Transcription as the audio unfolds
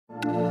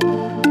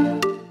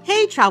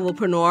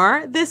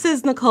Travelpreneur. This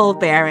is Nicole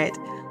Barrett,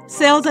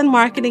 sales and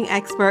marketing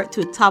expert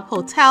to top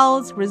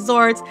hotels,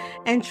 resorts,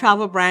 and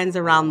travel brands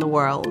around the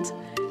world.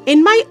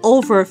 In my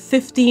over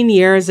 15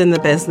 years in the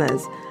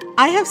business,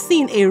 I have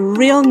seen a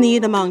real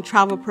need among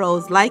travel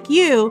pros like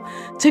you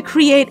to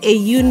create a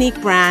unique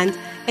brand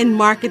and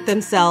market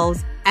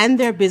themselves and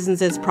their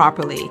businesses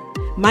properly.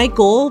 My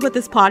goal with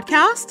this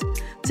podcast?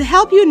 To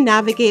help you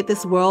navigate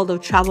this world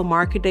of travel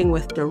marketing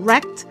with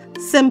direct,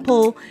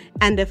 simple,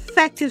 and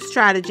effective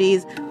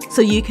strategies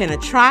so you can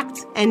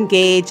attract,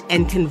 engage,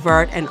 and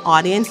convert an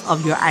audience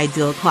of your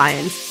ideal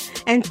clients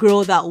and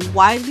grow that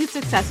widely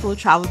successful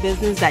travel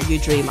business that you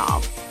dream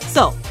of.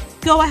 So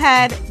go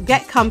ahead,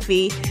 get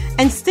comfy,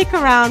 and stick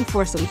around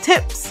for some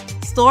tips,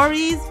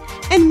 stories,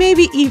 and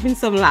maybe even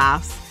some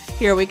laughs.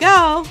 Here we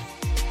go.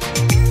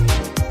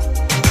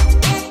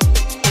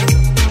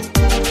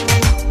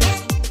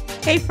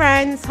 Hey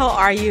friends, how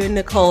are you?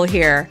 Nicole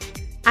here.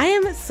 I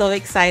am so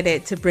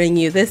excited to bring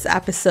you this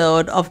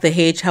episode of the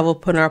Hey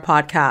Travelpreneur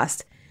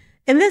podcast.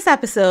 In this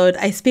episode,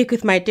 I speak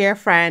with my dear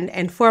friend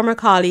and former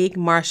colleague,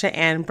 Marsha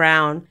Ann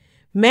Brown.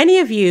 Many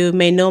of you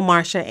may know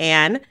Marsha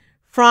Ann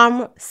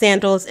from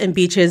Sandals and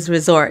Beaches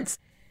Resorts.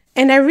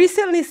 And I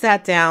recently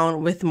sat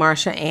down with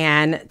Marsha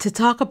Ann to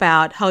talk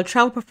about how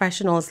travel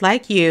professionals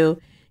like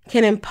you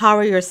can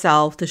empower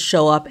yourself to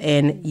show up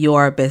in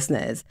your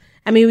business.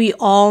 I mean, we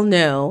all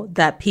know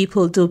that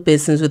people do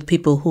business with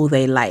people who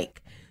they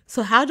like.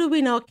 So how do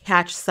we now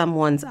catch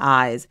someone's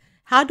eyes?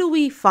 How do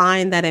we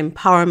find that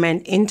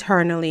empowerment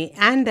internally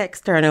and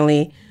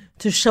externally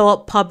to show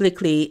up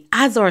publicly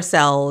as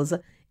ourselves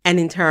and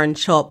in turn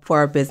show up for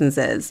our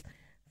businesses?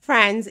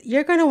 Friends,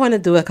 you're going to want to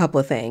do a couple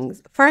of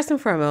things. First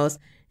and foremost,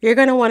 you're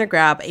going to want to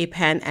grab a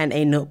pen and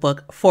a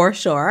notebook for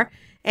sure.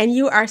 And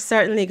you are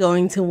certainly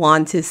going to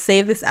want to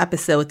save this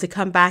episode to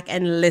come back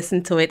and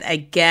listen to it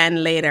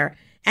again later.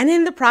 And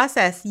in the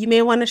process, you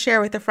may want to share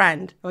with a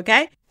friend,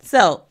 okay?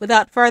 So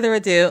without further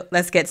ado,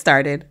 let's get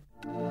started.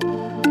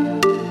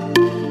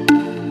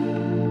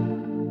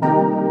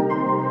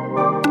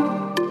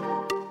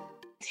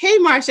 Hey,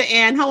 Marsha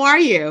Ann, how are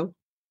you?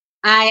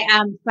 I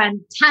am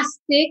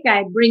fantastic.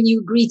 I bring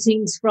you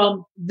greetings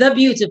from the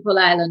beautiful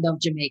island of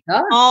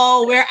Jamaica.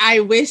 Oh, where I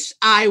wish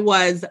I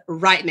was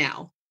right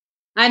now.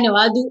 I know.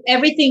 I'll do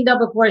everything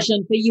double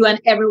portion for you and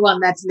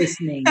everyone that's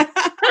listening.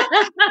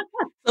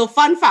 So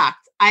fun fact,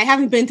 I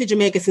haven't been to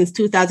Jamaica since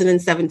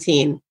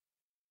 2017.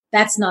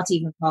 That's not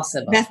even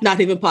possible. That's not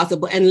even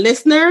possible. And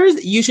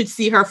listeners, you should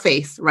see her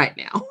face right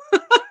now.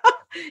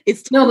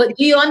 No, but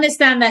do you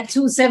understand that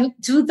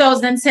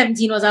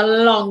 2017 was a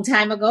long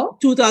time ago?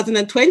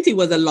 2020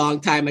 was a long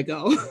time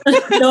ago.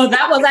 No,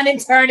 that was an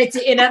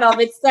eternity in and of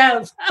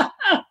itself.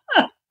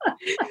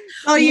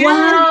 Oh, yeah.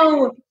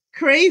 Wow.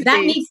 Crazy.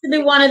 That needs to be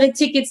one of the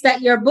tickets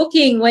that you're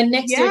booking when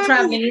next you're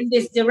traveling in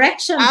this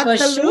direction.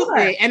 Absolutely. For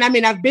sure. And I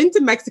mean, I've been to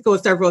Mexico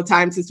several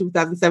times since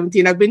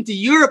 2017. I've been to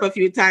Europe a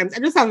few times. I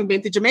just haven't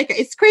been to Jamaica.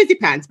 It's crazy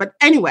pants. But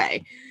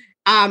anyway,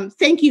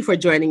 thank you for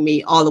joining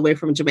me all the way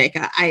from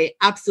Jamaica. I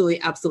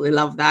absolutely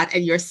love that.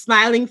 And your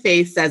smiling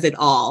face says it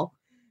all.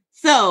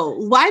 So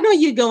why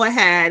don't you go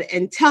ahead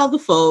and tell the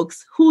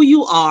folks who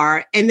you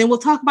are, and then we'll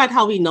talk about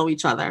how we know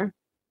each other.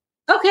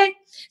 Okay.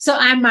 So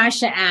I'm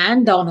Marsha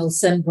Ann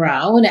Donaldson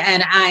Brown,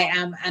 and I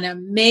am an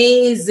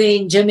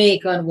amazing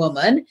Jamaican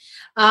woman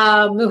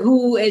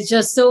who is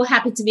just so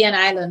happy to be an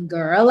island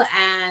girl.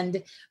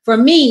 And for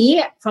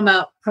me, from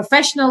a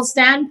professional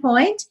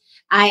standpoint,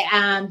 I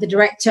am the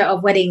director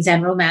of weddings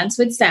and romance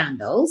with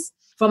Sandals.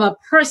 From a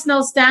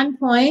personal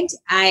standpoint,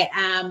 I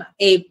am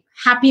a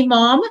happy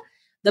mom,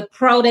 the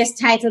proudest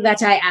title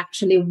that I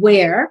actually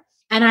wear.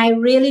 And I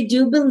really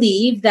do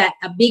believe that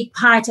a big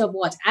part of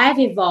what I've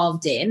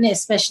evolved in,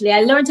 especially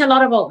I learned a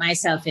lot about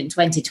myself in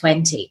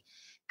 2020.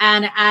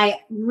 And I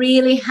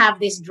really have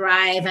this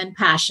drive and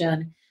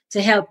passion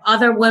to help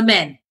other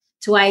women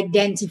to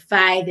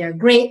identify their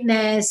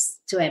greatness,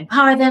 to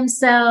empower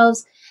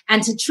themselves,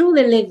 and to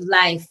truly live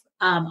life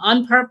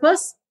on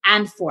purpose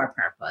and for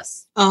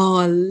purpose. Oh,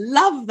 I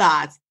love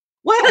that.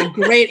 What a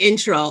great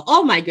intro.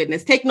 Oh my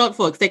goodness. Take note,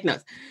 folks, take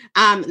notes.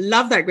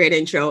 Love that great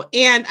intro.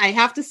 And I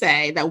have to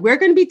say that we're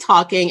going to be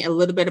talking a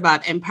little bit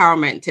about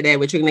empowerment today,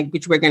 which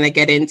we're going to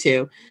get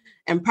into.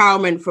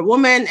 Empowerment for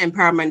women,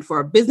 empowerment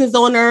for business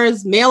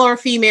owners, male or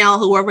female,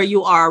 whoever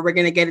you are. We're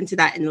going to get into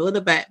that in a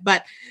little bit.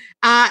 But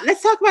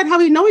let's talk about how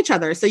we know each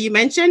other. So you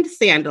mentioned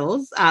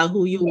Sandals,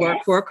 who you work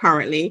for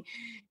currently.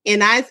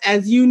 And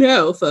as you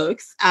know,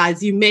 folks,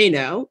 as you may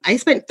know, I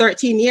spent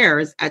 13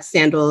 years at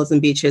Sandals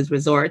and Beaches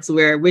Resorts,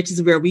 which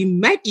is where we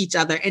met each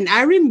other. And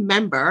I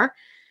remember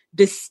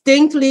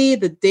distinctly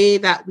the day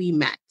that we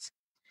met.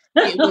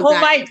 It was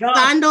my God.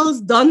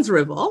 Sandals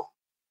Dunsrivel.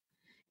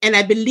 And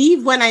I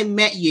believe when I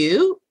met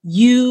you,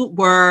 you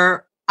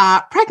were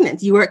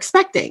pregnant. You were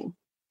expecting.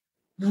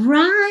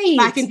 Right.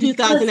 Back in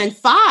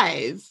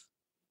 2005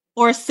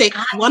 or 6,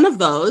 one of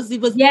those.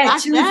 It was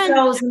back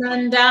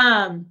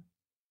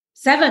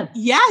 2007.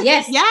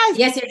 Yes.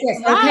 Right.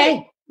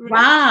 Okay.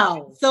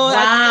 Wow. So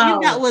I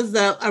think Wow. that was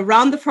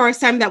around the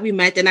first time that we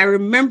met. And I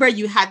remember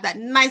you had that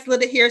nice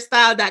little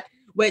hairstyle that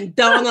went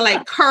down and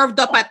like curved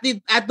up at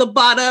the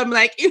bottom.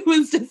 Like it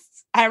was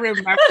just, I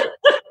remember.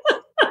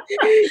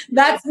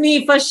 That's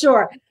me for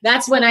sure.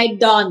 That's when I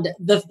donned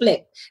the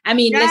flip. I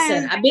mean, Yes.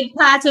 listen, a big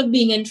part of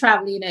being in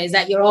travel, is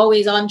that you're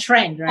always on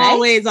trend, right?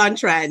 Always on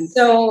trend.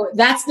 So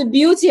that's the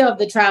beauty of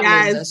the travel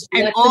industry.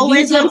 And That's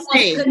always the beauty on of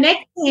stage.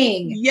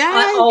 Connecting.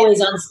 Yes.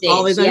 Always on stage.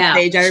 Always on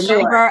stage. I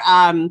remember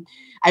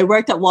I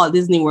worked at Walt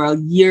Disney World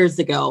years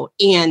ago.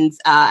 And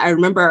I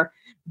remember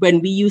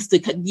when we used to,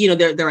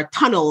 there are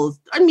tunnels.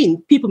 I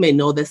mean, people may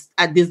know this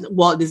at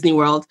Walt Disney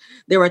World.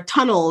 There were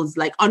tunnels,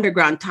 like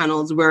underground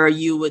tunnels, where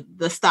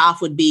the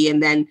staff would be,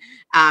 and then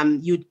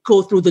you'd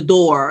go through the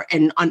door.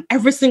 And on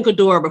every single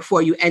door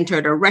before you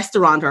entered a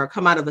restaurant or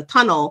come out of the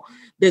tunnel,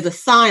 there's a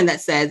sign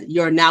that says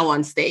 "You're now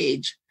on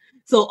stage."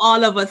 So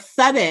all of a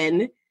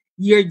sudden,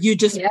 you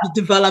just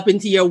develop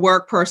into your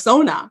work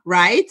persona,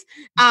 right?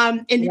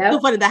 And it's so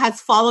funny, that has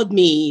followed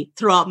me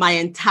throughout my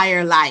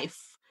entire life.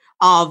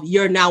 Of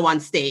you're now on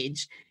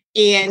stage.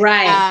 And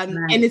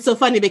and it's so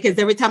funny because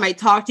every time I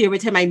talk to you, every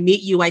time I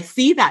meet you, I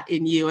see that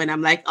in you. And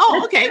I'm like,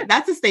 oh, okay,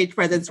 that's a stage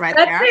presence right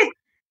there. It.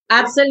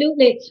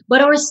 Absolutely.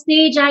 But our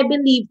stage, I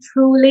believe,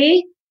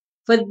 truly,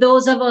 for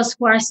those of us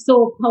who are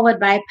so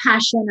powered by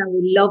passion and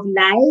we love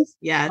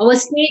life, our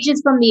stage is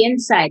from the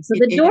inside. So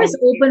the doors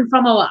open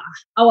from our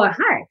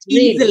heart.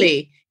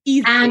 Really.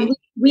 Easily. And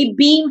we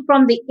beam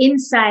from the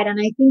inside,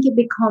 and I think it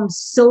becomes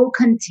so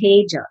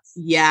contagious.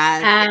 Yeah.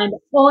 And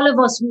all of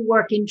us who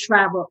work in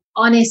travel,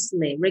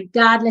 honestly,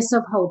 regardless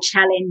of how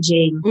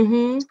challenging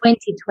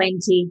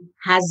 2020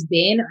 has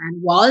been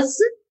and was,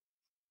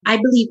 I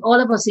believe all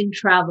of us in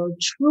travel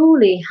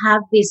truly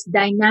have this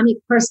dynamic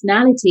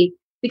personality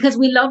because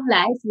we love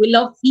life, we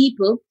love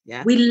people,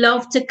 we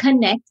love to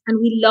connect, and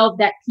we love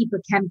that people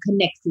can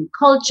connect through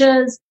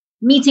cultures,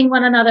 meeting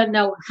one another.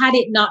 Now, had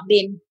it not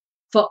been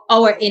for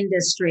our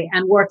industry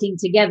and working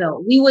together,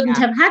 we wouldn't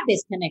have had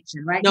this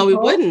connection, right? No,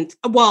 Nicole? we wouldn't.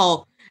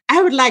 Well,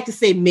 I would like to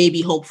say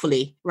maybe,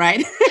 hopefully,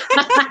 right?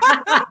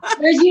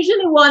 There's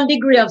usually one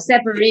degree of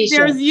separation.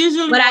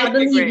 But I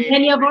believe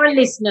many of our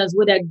listeners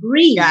would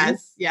agree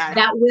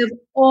that we've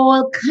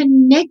all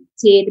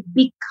connected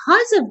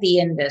because of the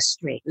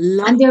industry.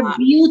 And they're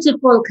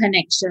beautiful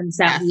connections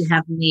that we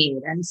have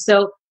made. And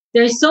so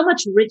there's so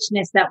much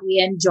richness that we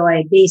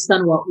enjoy based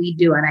on what we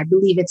do. And I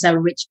believe it's a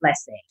rich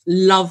blessing.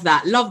 Love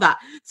that. Love that.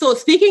 So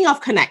speaking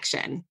of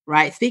connection,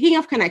 right? Speaking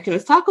of connection,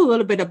 let's talk a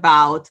little bit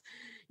about,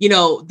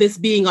 this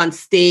being on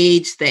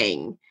stage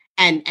thing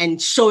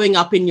and showing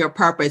up in your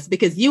purpose,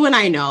 because you and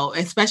I know,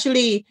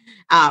 especially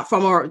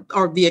from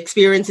the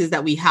experiences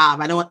that we have,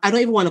 I don't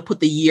even want to put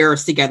the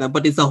years together,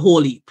 but it's a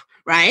whole heap,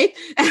 right?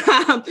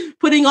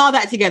 Putting all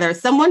that together,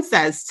 someone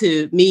says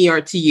to me or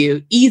to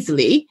you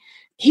easily,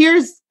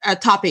 here's a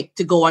topic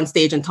to go on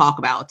stage and talk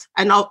about.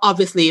 And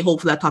obviously,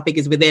 hopefully that topic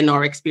is within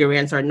our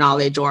experience or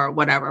knowledge or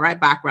whatever, right?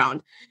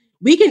 Background.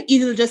 We can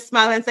easily just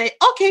smile and say,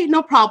 okay,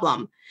 no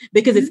problem,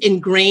 because it's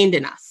ingrained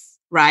in us,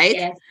 right?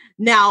 Yes.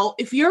 Now,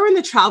 if you're in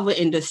the travel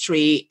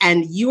industry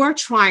and you are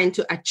trying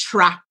to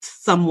attract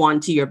someone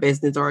to your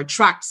business or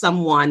attract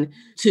someone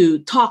to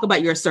talk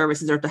about your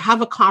services or to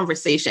have a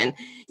conversation,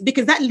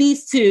 because that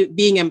leads to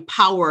being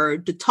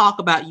empowered to talk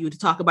about you, to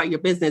talk about your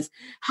business,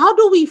 how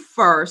do we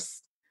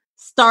first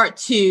start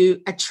to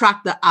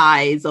attract the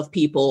eyes of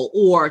people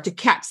or to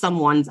catch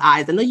someone's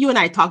eyes? I know you and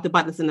I talked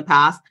about this in the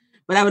past,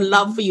 but I would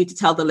love for you to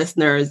tell the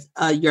listeners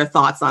your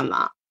thoughts on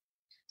that.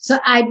 So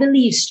I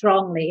believe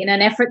strongly in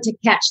an effort to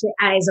catch the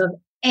eyes of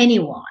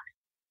anyone,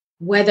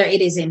 whether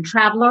it is in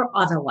travel or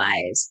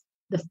otherwise,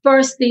 the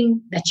first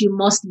thing that you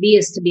must be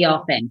is to be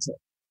authentic.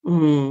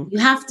 You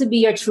have to be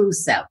your true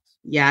self.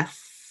 Yes.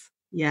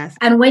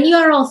 And when you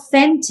are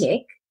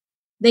authentic,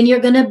 then you're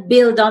going to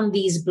build on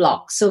these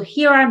blocks. So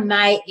here are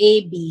my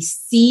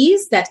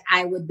ABCs that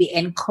I would be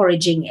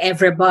encouraging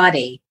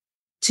everybody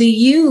to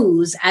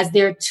use as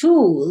their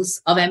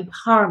tools of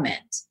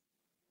empowerment.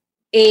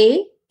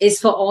 A is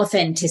for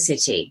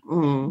authenticity.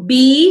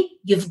 B,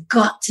 you've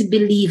got to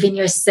believe in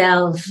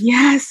yourself.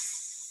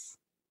 Yes.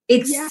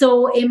 It's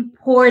so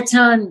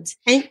important.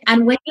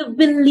 And when you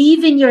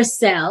believe in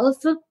yourself,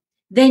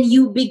 then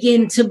you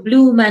begin to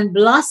bloom and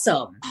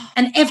blossom.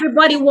 And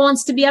everybody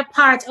wants to be a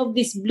part of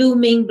this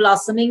blooming,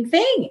 blossoming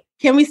thing.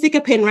 Can we stick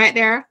a pin right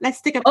there? Let's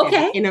stick a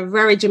pin in a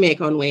very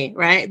Jamaican way,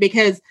 right?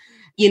 Because,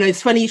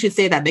 it's funny you should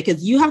say that,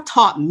 because you have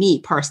taught me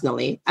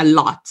personally a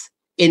lot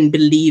in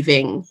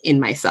believing in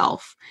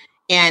myself.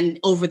 And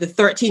over the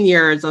 13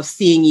 years of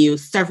seeing you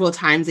several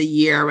times a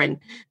year and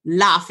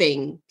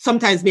laughing,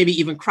 sometimes maybe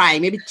even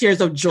crying, maybe tears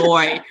of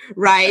joy,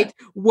 right?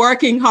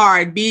 Working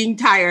hard, being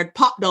tired,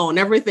 pop down,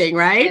 everything,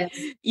 right?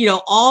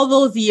 Yes. All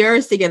those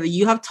years together,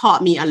 you have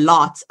taught me a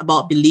lot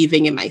about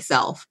believing in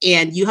myself.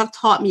 And you have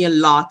taught me a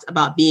lot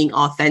about being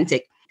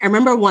authentic. I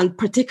remember one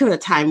particular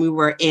time we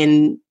were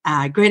in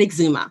Great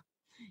Exuma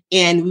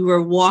and we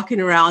were walking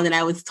around and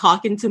I was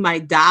talking to my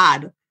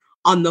dad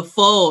on the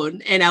phone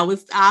and I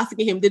was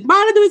asking him, did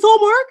Marlon do his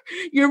homework?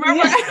 You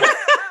remember?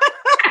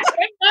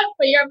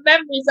 remember your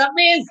memories.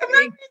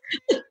 Amazing.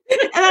 And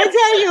I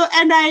tell you,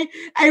 and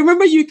I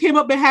remember you came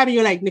up behind me,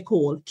 you're like,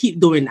 Nicole, keep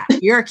doing that.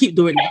 Keep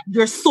doing that.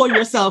 You're so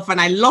yourself, and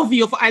I love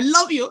you. I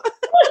love you.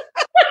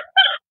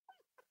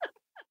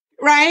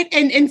 Right.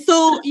 And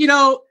so,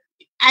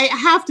 I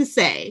have to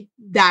say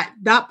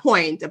that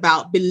point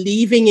about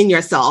believing in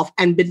yourself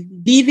and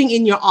believing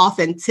in your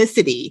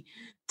authenticity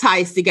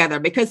ties together,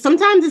 because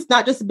sometimes it's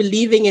not just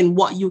believing in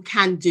what you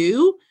can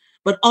do,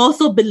 but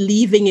also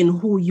believing in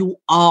who you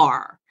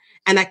are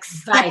and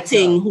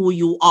accepting who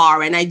you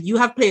are. And you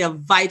have played a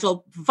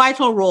vital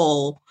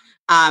role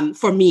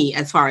for me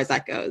as far as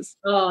that goes.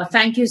 Oh,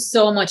 thank you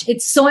so much.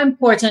 It's so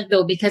important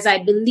though, because I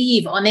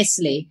believe,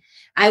 honestly,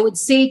 I would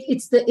say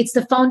it's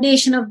the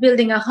foundation of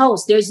building a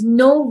house. There's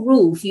no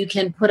roof you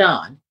can put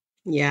on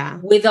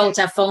without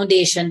a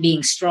foundation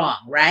being strong,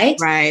 right?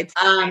 Right.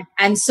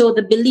 And so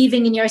the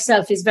believing in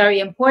yourself is very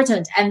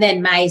important. And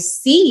then my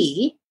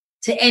C,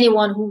 to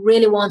anyone who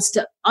really wants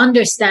to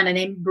understand and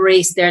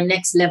embrace their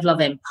next level of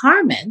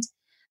empowerment,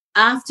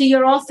 after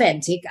you're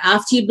authentic,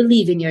 after you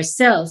believe in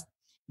yourself,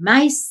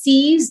 my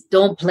C's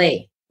don't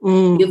play.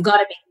 You've got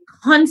to be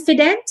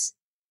confident.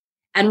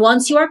 And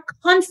once you are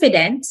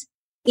confident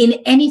in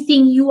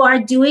anything you are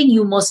doing,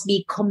 you must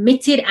be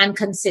committed and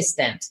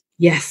consistent.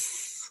 Yes.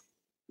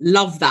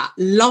 Love that.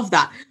 Love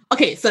that.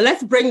 Okay, so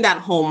let's bring that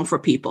home for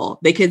people,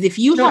 because if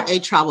you have a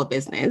travel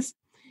business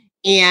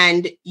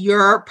and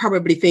you're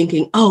probably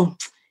thinking, oh,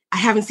 I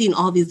haven't seen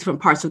all these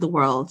different parts of the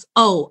world.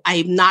 Oh,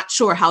 I'm not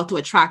sure how to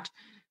attract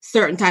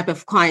certain type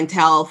of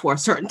clientele for a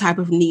certain type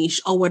of niche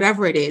or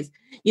whatever it is.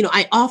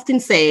 I often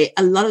say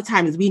a lot of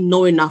times we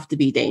know enough to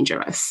be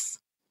dangerous.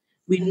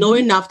 We know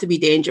enough to be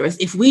dangerous.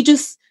 If we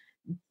just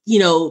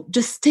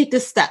take the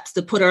steps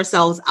to put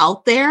ourselves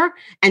out there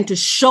and to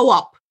show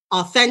up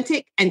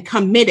authentic and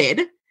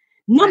committed,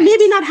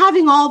 maybe not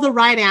having all the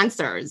right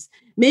answers,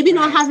 maybe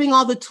not having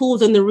all the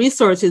tools and the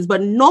resources,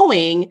 but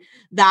knowing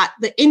that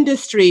the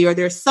industry or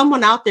there's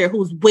someone out there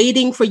who's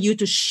waiting for you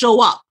to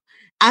show up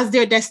as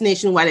their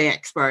destination wedding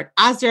expert,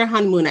 as their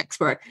honeymoon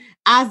expert,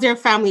 as their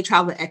family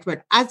travel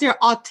expert, as their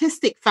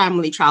autistic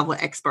family travel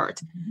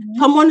expert.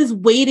 Someone is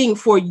waiting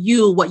for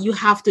you, what you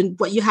have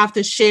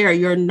to share,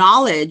 your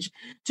knowledge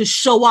to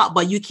show up,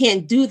 but you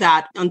can't do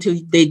that until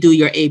they do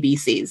your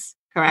ABCs.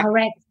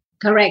 Correct?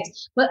 Correct.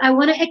 But I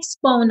want to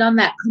expound on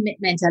that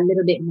commitment a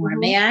little bit more.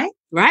 May I?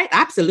 Right.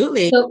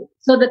 Absolutely. So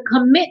the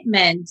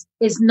commitment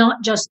is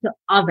not just to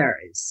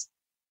others.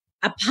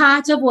 A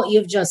part of what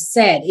you've just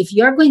said, if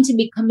you're going to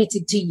be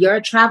committed to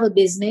your travel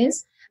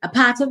business, a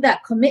part of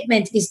that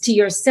commitment is to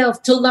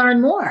yourself to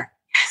learn more.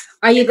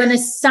 Are you going to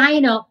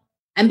sign up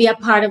and be a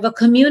part of a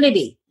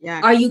community?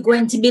 Are you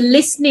going to be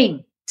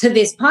listening to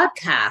this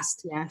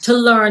podcast to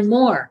learn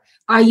more?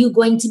 Are you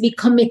going to be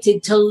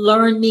committed to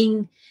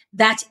learning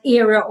that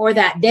area or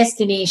that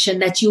destination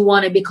that you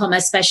want to become a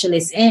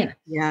specialist in?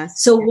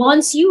 So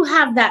once you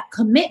have that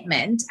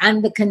commitment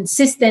and the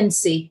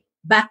consistency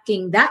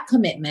backing that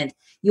commitment,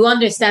 you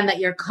understand that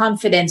your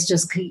confidence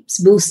just keeps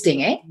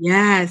boosting, eh?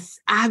 Yes,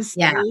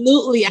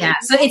 absolutely. Yeah.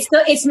 So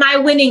it's my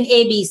winning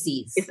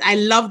ABCs. I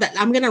love that.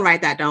 I'm going to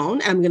write that down.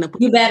 And I'm going to put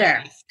you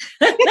better.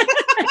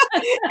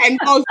 And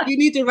folks, you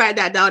need to write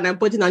that down and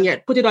put it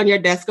on your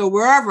desk or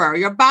wherever,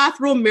 your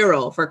bathroom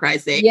mirror, for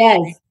Christ's sake.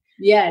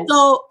 Yes.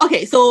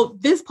 So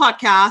this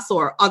podcast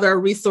or other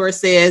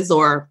resources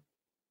or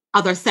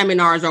other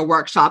seminars or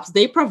workshops,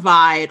 they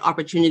provide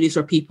opportunities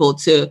for people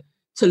to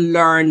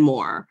learn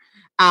more.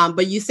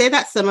 But you say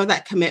that some of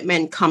that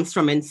commitment comes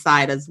from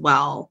inside as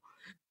well.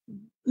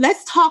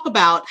 Let's talk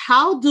about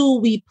how do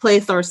we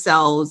place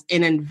ourselves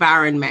in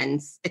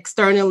environments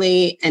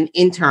externally and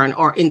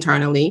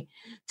internally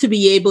to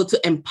be able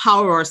to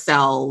empower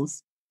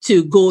ourselves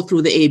to go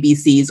through the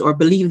ABCs or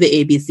believe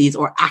the ABCs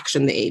or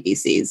action the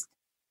ABCs.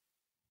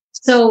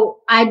 So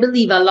I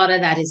believe a lot of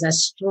that is a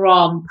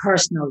strong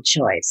personal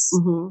choice.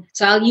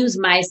 So I'll use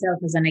myself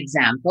as an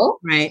example.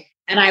 Right.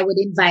 And I would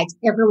invite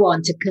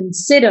everyone to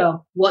consider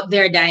what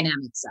their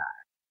dynamics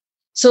are.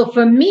 So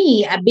for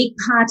me, a big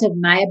part of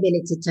my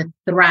ability to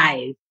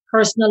thrive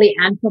personally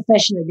and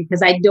professionally,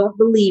 because I don't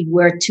believe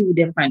we're two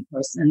different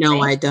persons.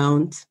 No, I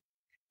don't.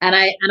 And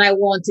I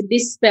want to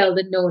dispel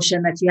the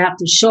notion that you have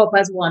to show up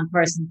as one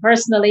person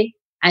personally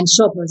and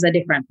show up as a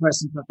different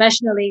person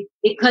professionally,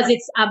 because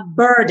it's a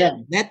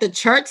burden. Let the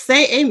church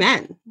say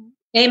amen.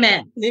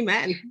 Amen.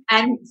 Amen.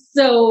 And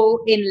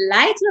so in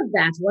light of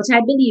that, what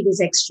I believe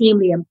is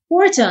extremely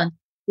important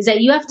is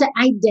that you have to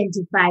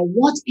identify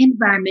what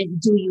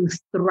environment do you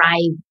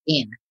thrive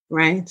in.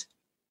 Right.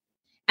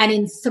 And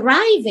in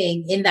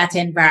thriving in that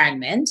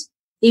environment,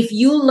 if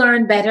you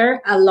learn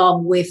better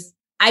along with,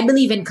 I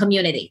believe in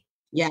community.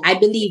 I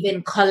believe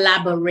in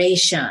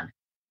collaboration.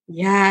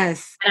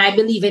 Yes. And I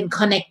believe in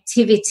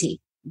connectivity.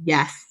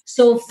 Yes.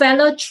 So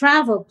fellow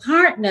travel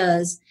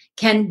partners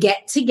can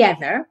get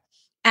together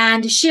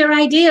and share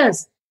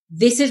ideas.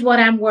 This is what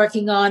I'm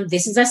working on.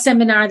 This is a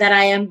seminar that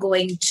I am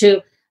going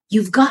to.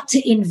 You've got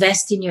to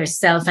invest in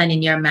yourself and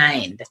in your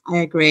mind. I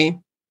agree.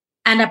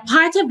 And a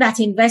part of that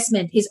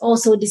investment is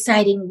also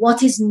deciding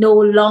what is no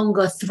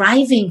longer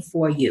thriving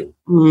for you.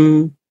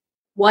 Mm.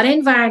 What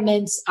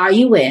environments are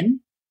you in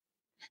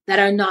that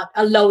are not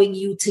allowing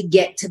you to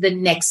get to the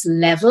next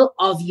level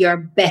of your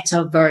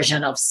better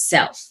version of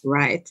self?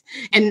 Right.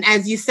 And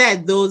as you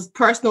said, those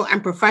personal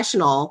and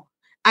professional,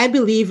 I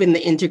believe in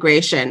the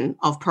integration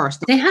of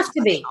personal. They have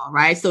to be.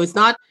 Right. So it's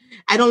not,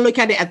 I don't look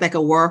at it as like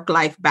a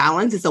work-life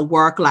balance. It's a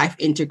work-life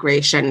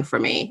integration for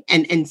me.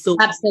 And so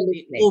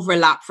absolutely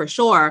overlap for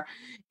sure.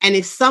 And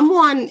if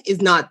someone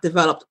is not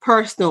developed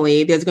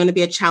personally, there's going to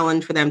be a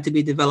challenge for them to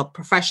be developed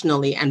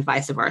professionally and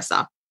vice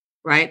versa.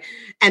 Right.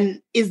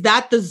 And is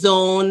that the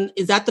zone?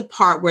 Is that the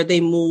part where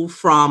they move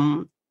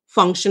from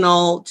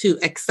functional to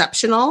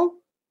exceptional?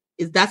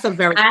 That's a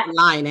very thin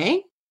line, eh?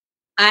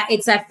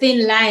 It's a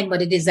thin line,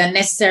 but it is a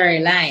necessary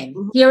line.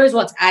 Mm-hmm. Here is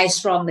what I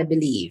strongly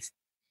believe.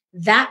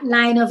 That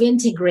line of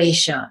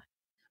integration,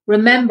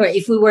 remember,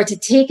 if we were to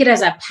take it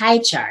as a pie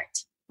chart,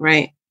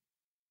 right,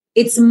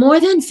 it's more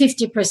than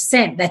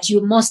 50% that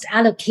you must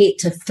allocate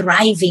to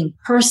thriving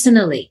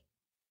personally.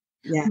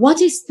 Yeah. What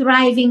is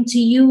thriving to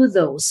you,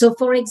 though? So,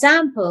 for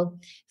example,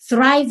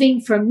 thriving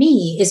for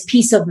me is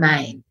peace of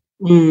mind.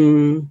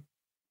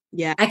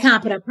 Yeah. I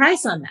can't put a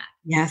price on that.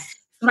 Yes.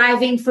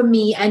 Thriving for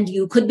me and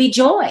you could be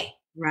joy.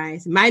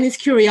 Right. Mine is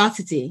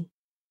curiosity.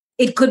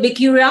 It could be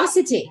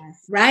curiosity,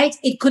 yes. Right?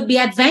 It could be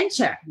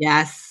adventure.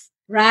 Yes.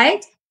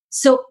 Right?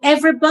 So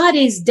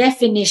everybody's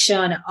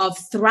definition of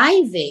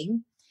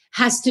thriving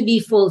has to be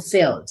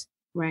fulfilled.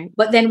 Right.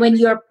 But then when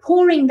you're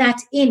pouring that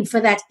in for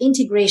that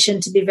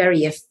integration to be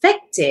very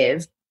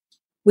effective,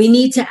 we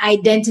need to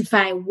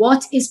identify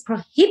what is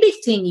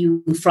prohibiting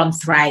you from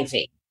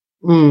thriving.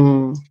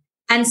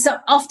 And so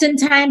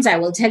oftentimes, I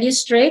will tell you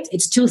straight,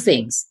 it's two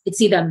things.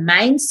 It's either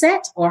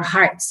mindset or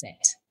heart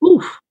set.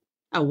 Ooh,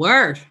 a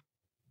word.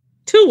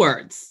 2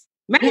 words.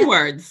 Many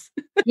words.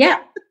 Yeah.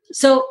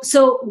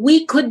 So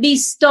we could be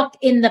stuck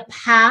in the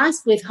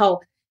past with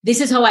this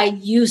is how I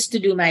used to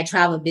do my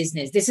travel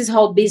business. This is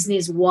how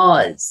business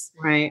was.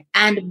 Right.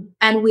 And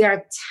we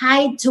are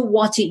tied to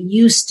what it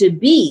used to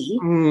be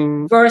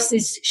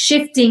versus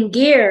shifting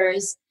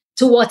gears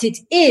to what it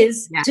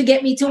is to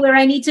get me to where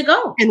I need to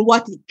go. And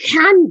what it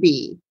can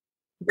be.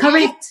 Correct.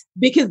 Right?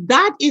 Because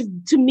that is,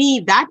 to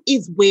me, that's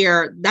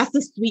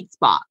the sweet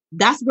spot.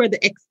 That's where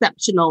the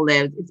exceptional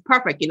lives. It's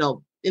perfect.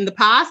 In the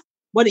past,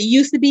 what it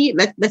used to be,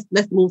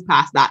 let's move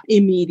past that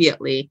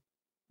immediately.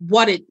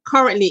 What it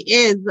currently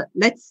is,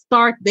 let's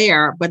start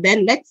there, but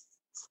then let's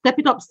step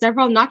it up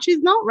several notches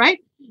now, right?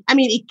 I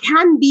mean, it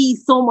can be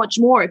so much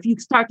more if you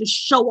start to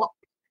show up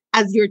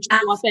as your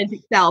true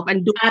authentic self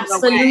and do it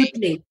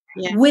absolutely.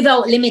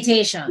 Without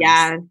limitations.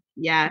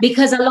 Yeah.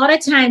 Because a lot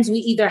of times we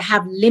either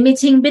have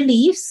limiting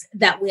beliefs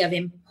that we have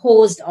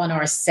imposed on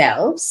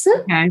ourselves,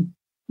 okay.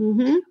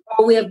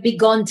 Or we have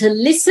begun to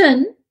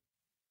listen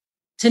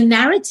to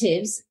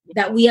narratives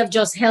that we have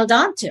just held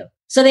on to.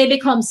 So they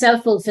become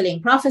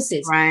self-fulfilling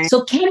prophecies. Right.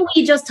 So can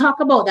we just talk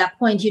about that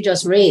point you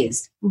just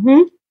raised?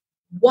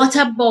 What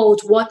about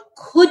what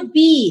could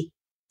be?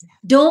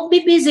 Don't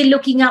be busy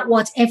looking at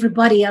what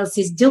everybody else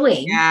is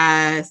doing.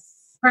 Yes.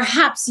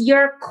 Perhaps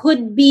your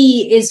could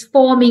be is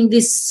forming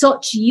this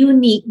such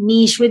unique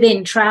niche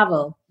within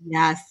travel.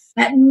 Yes.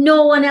 That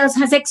no one else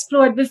has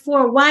explored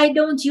before. Why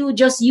don't you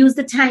just use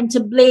the time to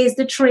blaze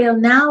the trail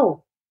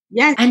now?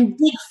 Yes. And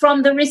dig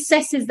from the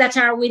recesses that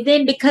are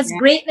within, because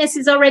greatness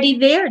is already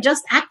there.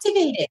 Just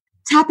activate it.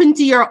 Tap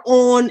into your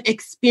own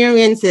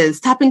experiences.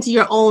 Tap into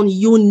your own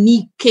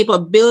unique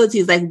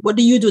capabilities. Like, what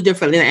do you do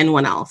differently than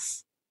anyone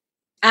else?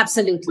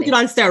 Absolutely. Put it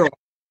on steroids.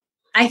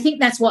 I think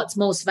that's what's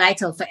most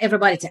vital for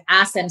everybody to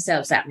ask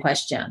themselves that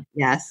question.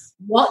 Yes.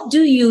 What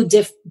do you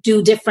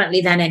do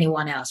differently than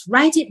anyone else?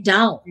 Write it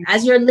down.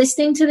 As you're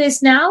listening to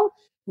this now,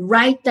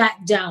 write that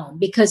down,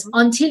 because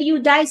until you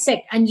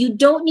dissect, and you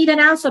don't need an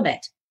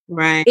alphabet.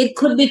 Right. It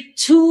could be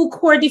 2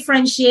 core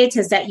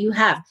differentiators that you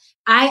have.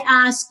 I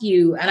ask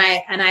you,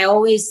 and I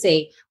always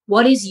say,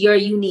 what is your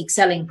unique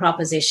selling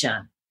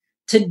proposition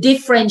to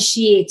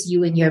differentiate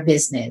you in your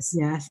business?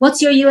 Yes.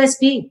 What's your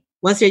USP?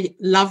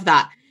 Love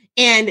that.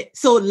 And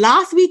so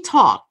last we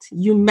talked,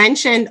 you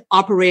mentioned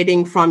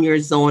operating from your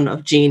zone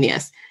of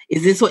genius.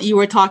 Is this what you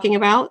were talking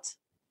about?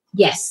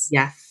 Yes.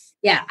 Yes.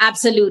 Yeah,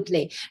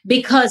 absolutely.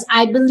 Because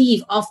I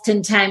believe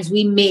oftentimes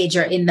we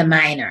major in the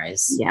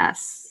minors.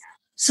 Yes.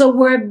 So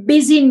we're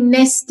busy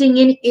nesting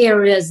in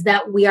areas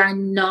that we are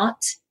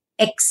not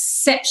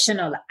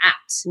exceptional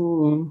at.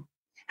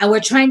 And we're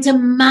trying to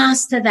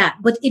master that,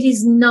 but it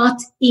is not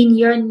in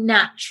your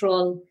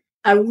natural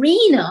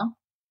arena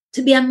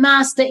to be a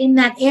master in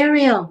that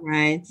area.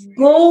 Right.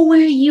 Go where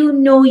you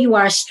know you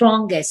are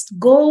strongest.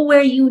 Go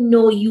where you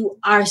know you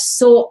are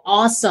so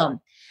awesome,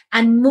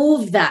 and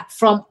move that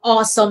from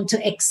awesome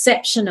to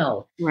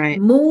exceptional. Right.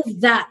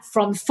 Move that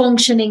from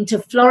functioning to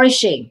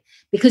flourishing.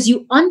 Because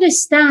you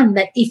understand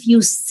that if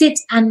you sit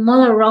and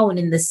mull around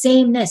in the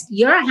same nest,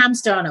 you're a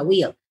hamster on a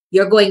wheel.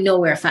 You're going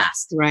nowhere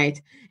fast. Right.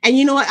 And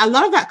you know what? A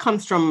lot of that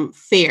comes from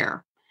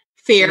fear.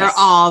 Fear Yes.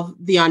 of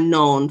the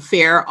unknown,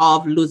 fear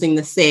of losing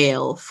the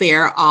sale,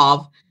 fear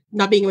of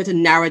not being able to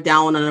narrow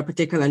down on a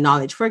particular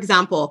knowledge. For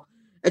example,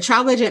 a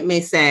travel agent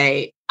may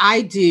say,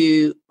 I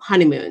do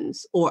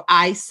honeymoons or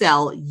I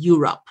sell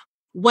Europe,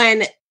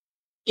 when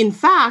in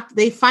fact,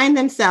 they find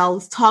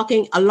themselves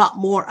talking a lot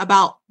more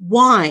about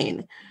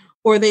wine,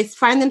 or they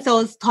find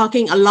themselves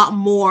talking a lot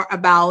more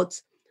about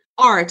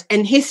art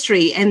and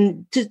history.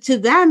 And to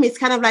them, it's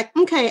kind of like,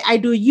 okay, I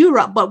do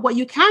Europe. But what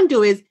you can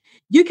do is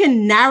you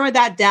can narrow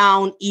that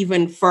down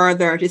even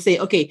further to say,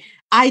 okay,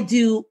 I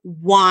do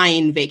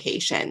wine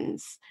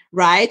vacations,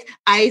 right?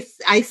 I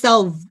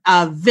sell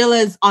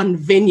villas on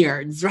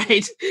vineyards,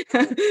 right?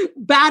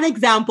 Bad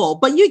example,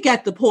 but you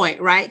get the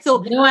point, right?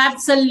 So no,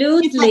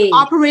 absolutely. It's like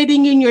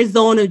operating in your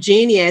zone of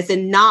genius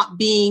and not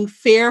being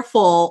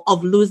fearful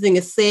of losing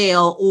a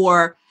sale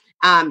or,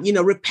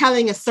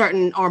 repelling a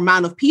certain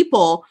amount of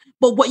people.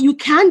 But what you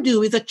can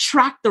do is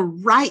attract the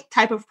right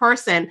type of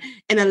person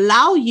and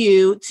allow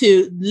you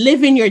to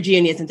live in your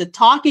genius and to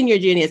talk in your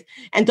genius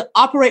and to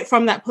operate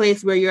from that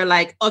place where you're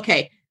like,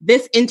 okay,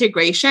 this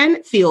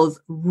integration feels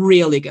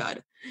really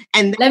good.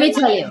 And let me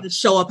tell you, to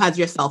show up as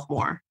yourself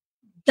more.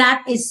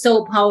 That is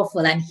so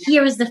powerful. And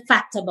here is the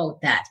fact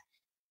about that.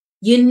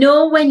 You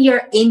know, when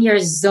you're in your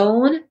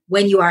zone,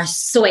 when you are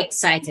so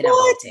excited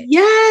about it.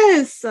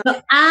 Yes. So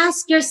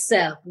ask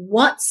yourself,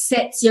 what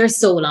sets your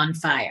soul on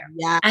fire?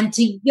 Yeah. And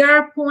to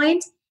your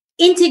point,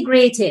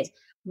 integrate it.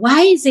 Why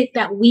is it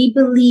that we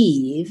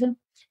believe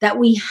that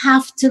we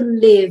have to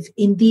live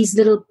in these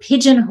little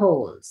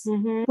pigeonholes?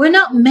 Mm-hmm. We're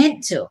not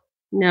meant to.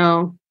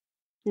 No.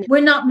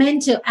 We're not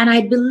meant to. And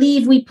I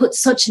believe we put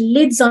such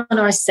lids on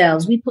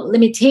ourselves. We put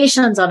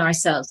limitations on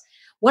ourselves.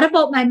 What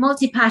about my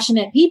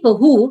multi-passionate people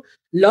who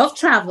love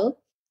travel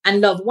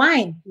and love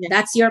wine? Yeah.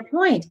 That's your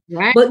point.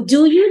 Right. But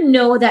do you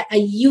know that a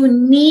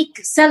unique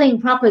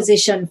selling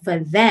proposition for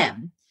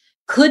them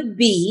could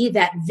be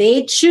that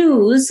they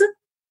choose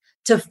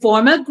to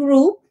form a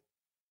group,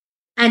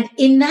 and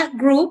in that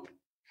group,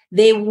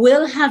 they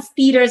will have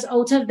feeders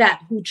out of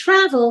that who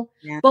travel,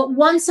 but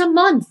once a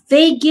month,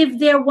 they give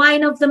their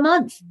wine of the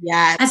month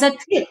as a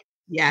tip.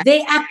 Yeah.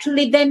 They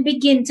actually then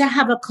begin to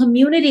have a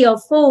community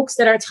of folks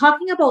that are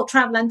talking about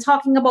travel and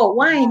talking about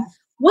wine. Yeah.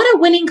 What a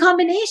winning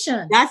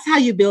combination. That's how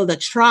you build a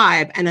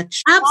tribe. And a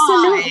tribe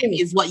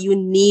is what you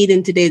need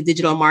in today's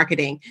digital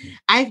marketing.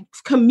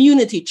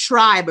 Community,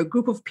 tribe, a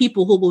group of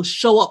people who will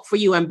show up for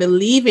you and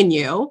believe in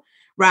you,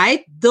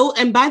 right?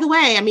 And by the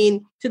way, I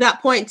mean, to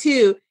that point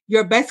too,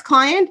 your best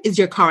client is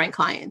your current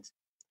client.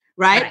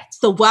 Right?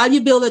 So while you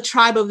build a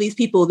tribe of these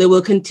people, they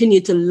will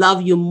continue to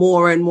love you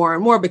more and more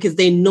and more because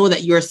they know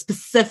that you're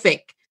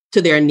specific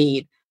to their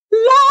need.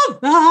 Love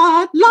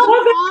that.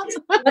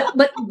 Love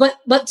that.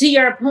 But to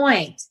your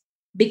point,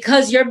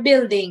 because you're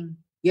building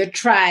your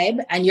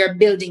tribe and you're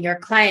building your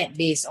client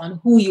base on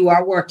who you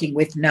are working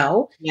with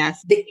now,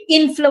 yes, the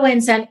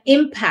influence and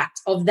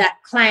impact of that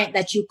client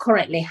that you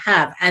currently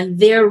have and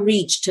their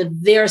reach to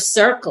their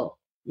circle.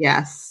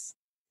 Yes.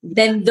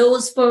 Then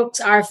those folks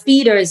are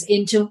feeders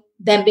into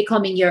them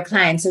becoming your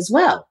clients as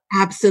well.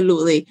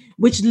 Absolutely.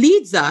 Which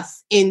leads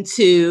us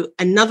into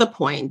another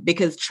point,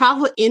 because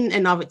travel in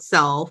and of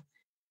itself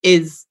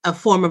is a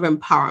form of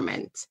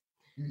empowerment.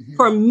 Mm-hmm.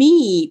 For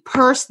me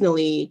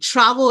personally,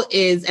 travel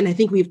is, and I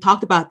think we've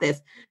talked about this,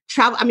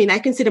 travel. I mean, I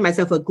consider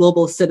myself a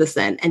global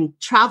citizen, and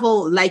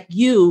travel, like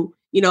you,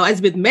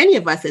 as with many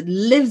of us, it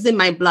lives in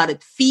my blood.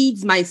 It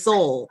feeds my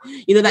soul.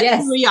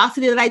 That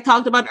curiosity that I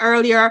talked about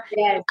earlier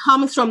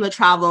comes from the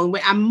travel.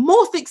 And I'm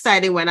most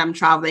excited when I'm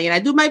traveling, and I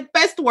do my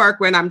best work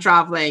when I'm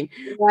traveling.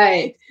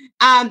 Right.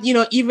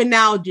 Even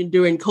now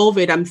during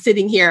COVID, I'm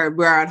sitting here,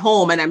 we're at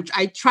home, and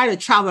I try to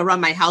travel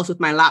around my house with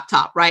my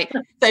laptop, right?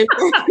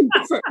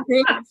 So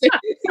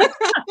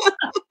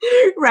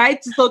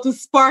right. So to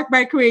spark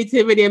my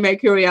creativity and my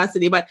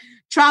curiosity, but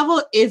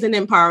travel is an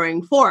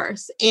empowering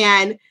force.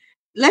 And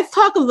let's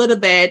talk a little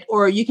bit,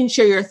 or you can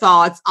share your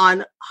thoughts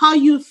on how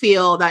you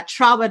feel that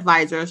travel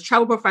advisors,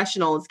 travel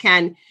professionals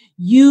can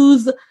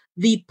use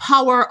the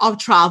power of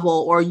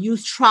travel or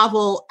use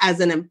travel as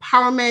an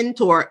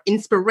empowerment or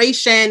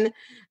inspiration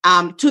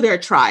to their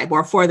tribe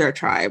or for their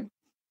tribe.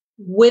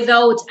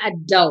 Without a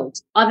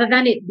doubt, other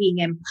than it being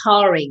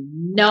empowering,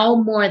 now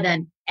more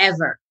than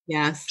ever,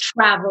 yes,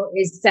 travel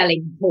is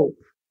selling hope.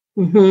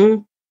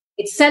 Mm-hmm.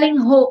 It's selling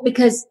hope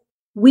because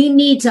we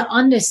need to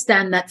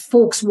understand that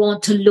folks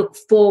want to look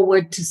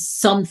forward to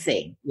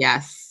something.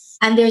 Yes.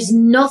 And there's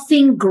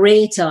nothing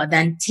greater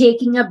than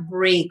taking a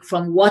break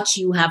from what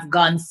you have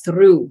gone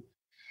through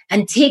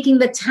and taking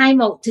the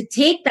time out to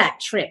take that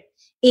trip.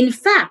 In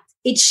fact,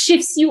 it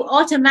shifts you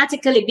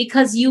automatically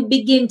because you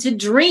begin to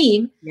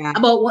dream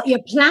about what your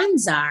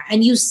plans are,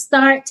 and you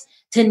start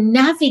to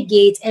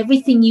navigate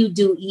everything you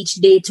do each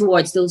day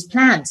towards those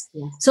plans.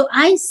 Yes. So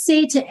I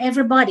say to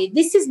everybody,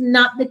 this is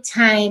not the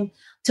time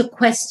to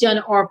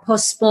question or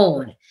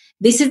postpone.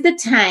 This is the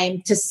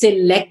time to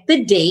select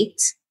the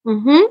date.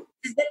 Mm-hmm.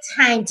 This is the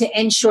time to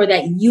ensure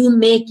that you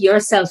make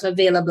yourself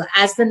available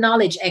as the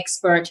knowledge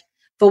expert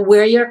for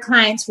where your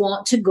clients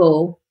want to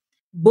go.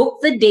 Book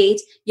the date.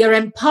 You're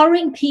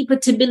empowering people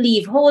to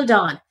believe, hold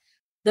on,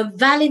 the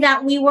valley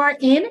that we were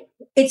in,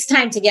 it's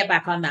time to get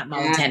back on that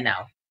mountain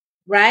now.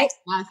 Right?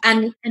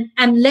 Yes.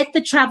 And let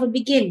the travel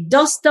begin.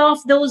 Dust off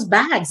those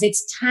bags.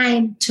 It's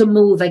time to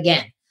move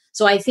again.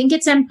 So I think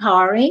it's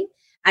empowering.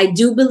 I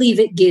do believe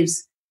it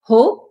gives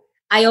hope.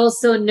 I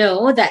also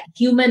know that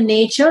human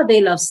nature, they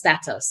love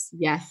status.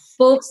 Yes.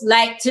 Folks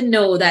like to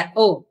know that,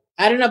 oh,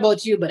 I don't know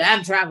about you, but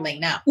I'm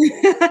traveling now.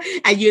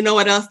 And you know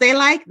what else they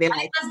like? They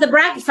like that's the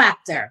brag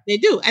factor. They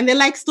do. And they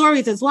like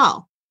stories as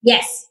well.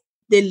 Yes.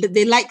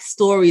 They like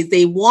stories.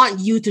 They want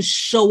you to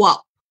show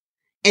up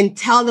and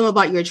tell them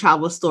about your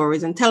travel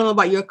stories and tell them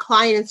about your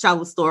clients'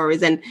 travel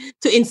stories and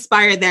to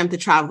inspire them to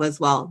travel as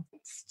well.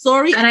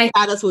 Story and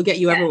status will get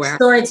you everywhere.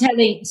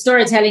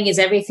 Storytelling is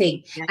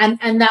everything. Yes.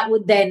 And that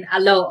would then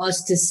allow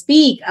us to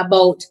speak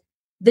about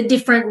the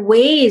different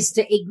ways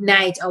to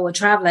ignite our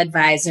travel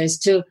advisors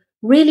to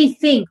really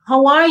think,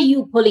 how are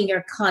you pulling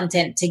your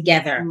content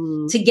together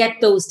to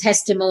get those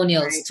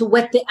testimonials, to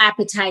whet the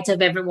appetite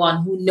of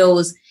everyone who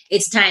knows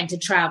it's time to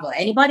travel.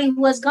 Anybody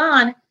who has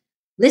gone,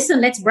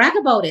 listen, let's brag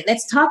about it.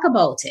 Let's talk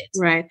about it.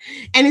 Right.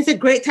 And it's a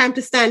great time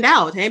to stand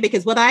out,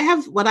 because what I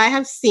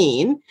have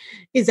seen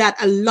is that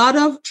a lot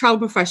of travel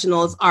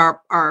professionals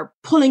are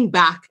pulling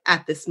back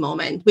at this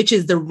moment, which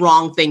is the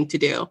wrong thing to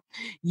do.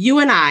 You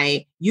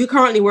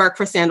currently work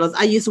for Sandals.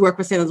 I used to work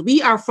for Sandals.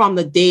 We are from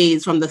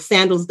the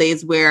Sandals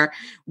days where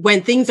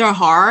when things are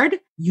hard,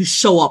 you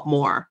show up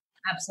more.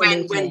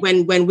 Absolutely.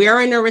 When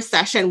we're in a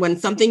recession, when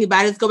something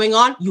bad is going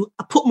on, you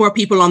put more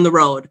people on the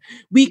road.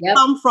 We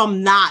come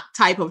from that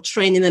type of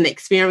training and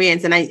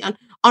experience. And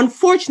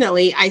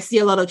unfortunately, I see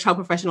a lot of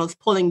travel professionals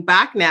pulling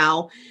back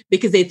now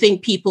because they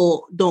think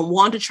people don't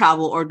want to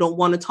travel or don't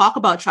want to talk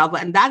about travel.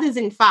 And that is,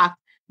 in fact,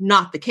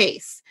 not the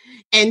case.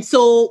 And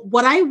so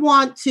what I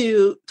want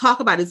to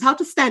talk about is how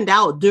to stand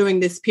out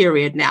during this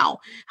period now.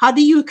 How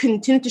do you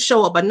continue to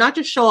show up, but not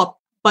just show up,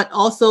 but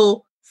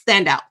also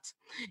stand out?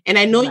 And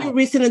I know you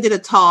recently did a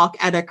talk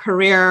at a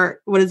career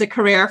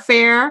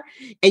fair,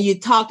 and you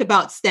talked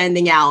about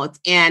standing out.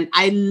 And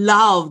I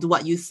loved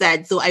what you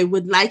said. So I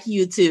would like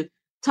you to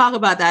talk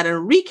about that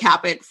and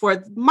recap it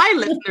for my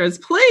listeners,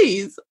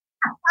 please.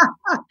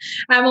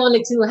 I'm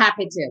only too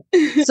happy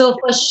to. So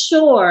for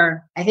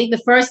sure, I think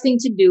the first thing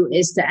to do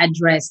is to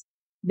address,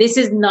 this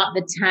is not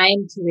the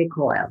time to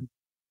recoil.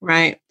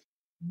 Right.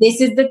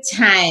 This is the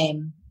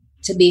time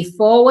to be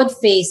forward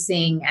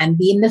facing and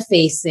be in the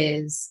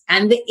faces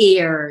and the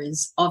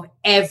ears of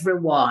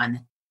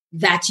everyone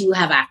that you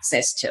have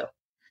access to.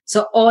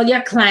 So all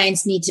your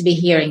clients need to be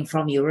hearing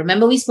from you.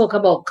 Remember, we spoke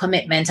about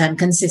commitment and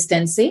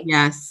consistency.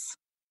 Yes.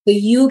 So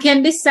you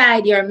can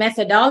decide your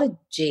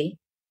methodology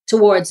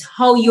towards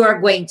how you are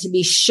going to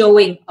be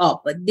showing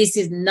up. But this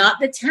is not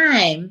the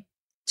time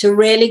to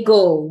really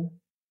go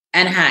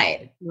and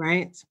hide.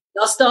 Right.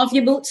 Dust off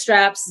your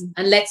bootstraps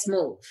and let's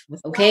move.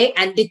 Okay.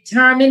 And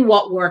determine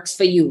what works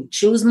for you.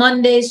 Choose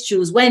Mondays,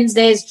 choose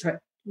Wednesdays,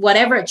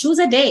 whatever. Choose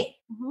a day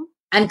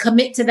and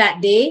commit to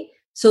that day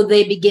so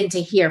they begin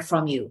to hear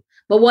from you.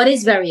 But what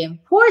is very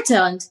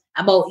important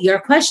about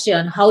your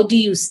question, how do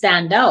you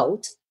stand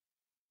out?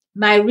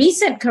 My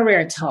recent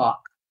career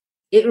talk,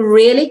 it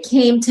really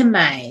came to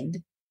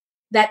mind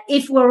that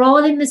if we're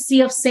all in the sea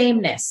of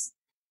sameness,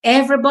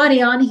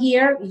 everybody on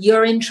here,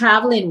 you're in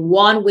travel in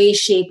one way,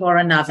 shape, or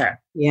another.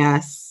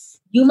 Yes.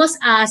 You must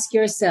ask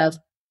yourself,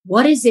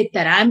 what is it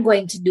that I'm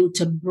going to do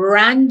to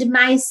brand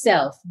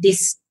myself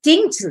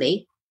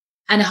distinctly?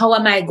 And how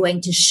am I going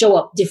to show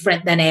up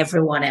different than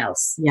everyone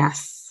else?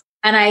 Yes.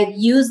 And I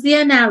use the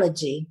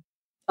analogy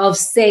of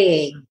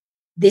saying,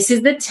 this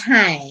is the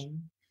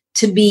time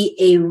to be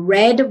a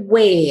red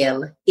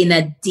whale in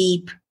a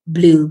deep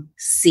blue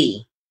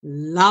sea.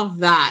 Love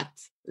that.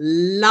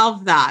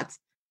 Love that.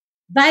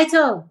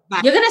 Vital.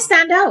 You're going to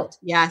stand out.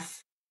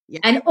 Yes.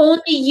 Yes. And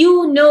only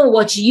you know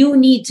what you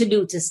need to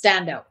do to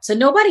stand out. So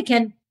nobody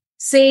can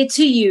say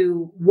to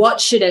you, what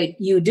should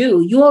you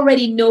do? You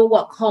already know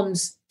what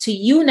comes to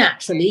you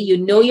naturally. You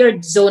know your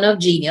zone of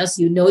genius.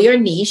 You know your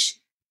niche.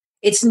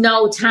 It's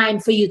now time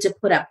for you to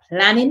put a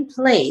plan in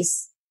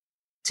place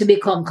to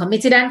become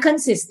committed and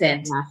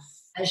consistent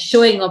and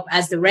showing up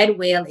as the red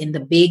whale in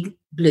the big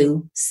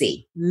blue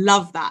sea.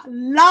 Love that.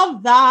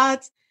 Love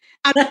that.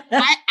 And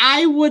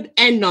I would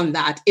end on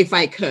that if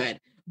I could,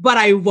 but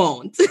I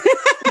won't.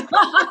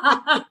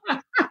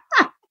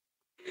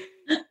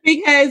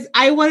 Because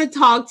I want to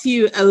talk to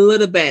you a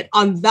little bit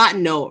on that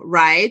note,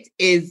 right?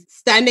 Is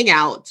standing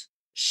out,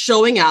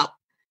 showing up,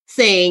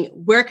 saying,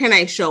 where can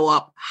I show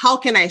up? How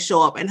can I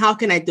show up? And how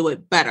can I do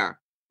it better?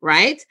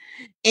 Right.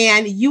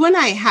 And you and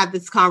I had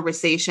this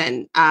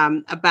conversation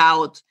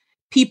about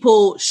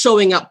people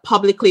showing up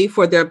publicly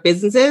for their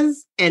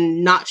businesses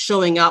and not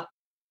showing up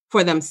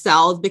for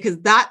themselves, because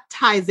that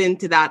ties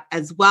into that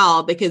as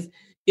well. Because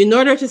in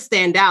order to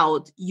stand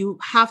out, you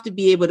have to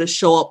be able to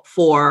show up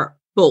for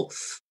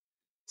both.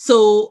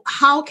 So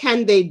how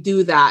can they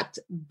do that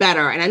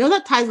better? And I know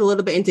that ties a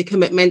little bit into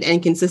commitment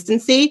and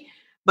consistency,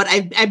 but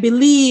I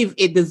believe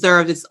it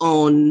deserves its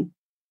own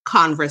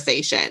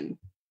conversation.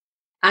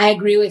 I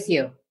agree with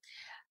you.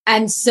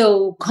 And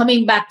so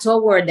coming back to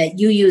a word that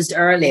you used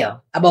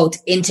earlier about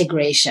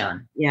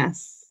integration.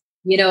 Yes.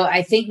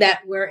 I think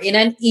that we're in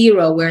an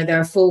era where there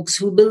are folks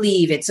who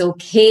believe it's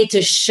okay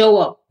to show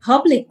up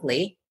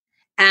publicly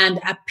and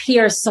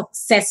appear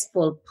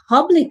successful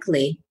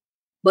publicly,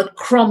 but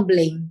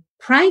crumbling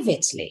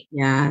privately.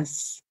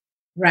 Yes.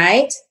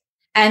 Right?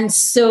 And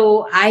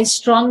so I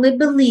strongly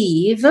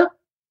believe,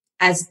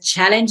 as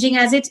challenging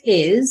as it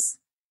is,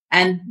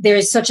 and there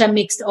is such a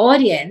mixed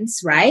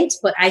audience, right?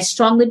 But I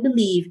strongly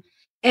believe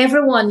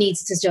everyone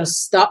needs to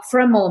just stop for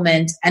a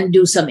moment and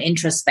do some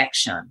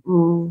introspection.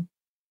 Mm.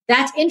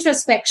 That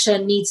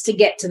introspection needs to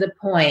get to the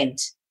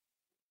point,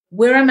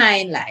 where am I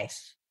in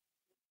life?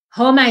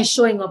 How am I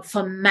showing up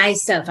for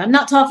myself? I'm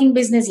not talking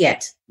business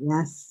yet.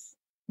 Yes.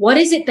 What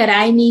is it that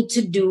I need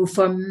to do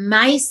for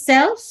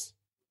myself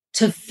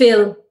to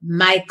fill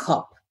my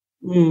cup?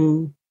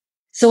 Mm.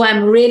 So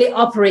I'm really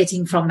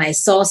operating from my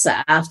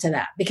saucer after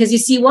that. Because you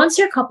see, once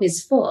your cup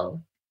is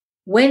full,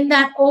 when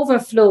that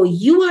overflow,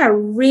 you are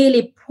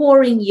really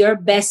pouring your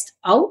best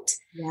out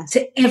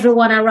to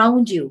everyone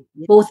around you,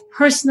 both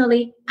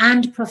personally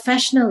and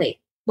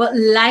professionally. But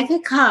like a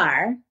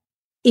car,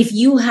 if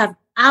you have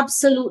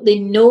absolutely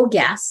no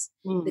gas,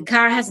 the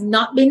car has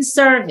not been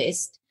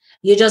serviced,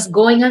 you're just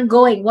going and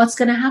going, what's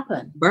going to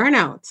happen?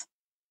 Burnout.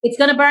 It's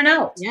going to burn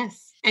out.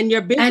 Yes. And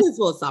your business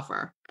will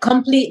suffer.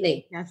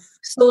 Completely. Yes.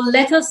 So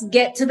let us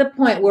get to the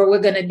point where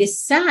we're going to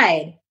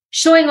decide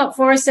showing up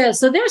for ourselves.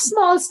 So there are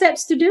small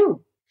steps to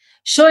do.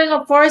 Showing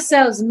up for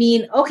ourselves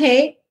mean,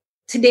 okay,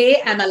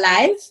 today I'm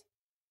alive.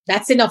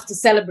 That's enough to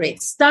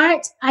celebrate.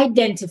 Start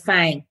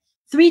identifying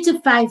 3 to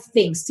 5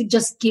 things to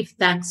just give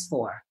thanks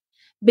for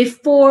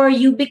before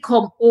you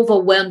become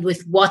overwhelmed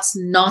with what's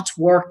not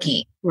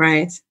working.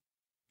 Right.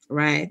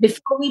 Right.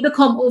 Before we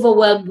become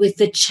overwhelmed with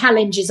the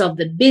challenges of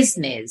the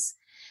business.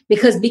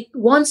 Because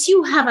once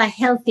you have a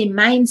healthy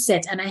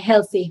mindset and a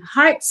healthy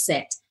heart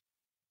set,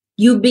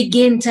 you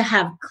begin to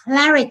have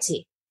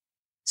clarity.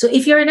 So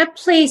if you're in a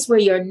place where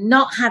you're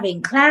not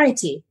having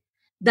clarity,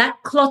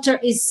 that clutter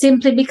is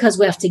simply because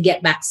we have to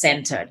get back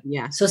centered.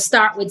 Yeah. So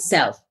start with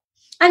self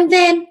and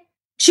then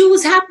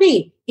choose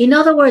happy. In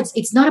other words,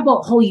 it's not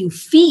about how you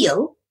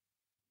feel.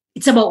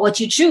 It's about what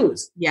you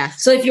choose.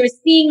 Yes. So if you're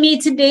seeing me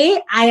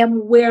today, I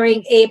am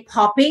wearing a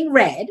popping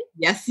red.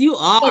 Yes, you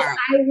are.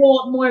 I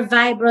want more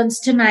vibrance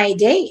to my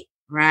day.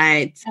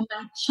 Right. And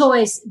my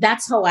choice,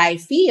 that's how I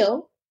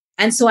feel.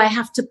 And so I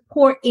have to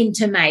pour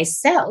into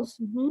myself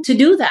to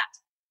do that.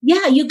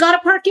 Yeah, you got to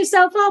perk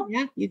yourself up.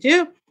 Yeah, you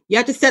do. You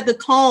have to set the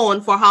tone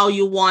for how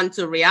you want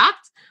to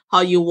react, how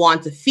you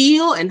want to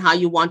feel, and how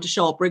you want to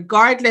show up,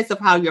 regardless of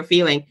how you're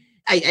feeling.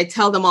 I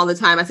tell them all the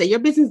time, I say, your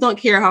business don't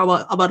care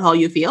about how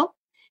you feel.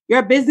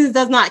 Your business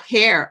does not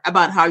care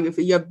about how you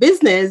feel. Your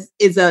business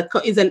is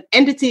an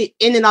entity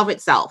in and of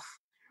itself,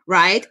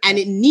 right? And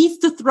it needs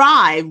to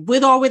thrive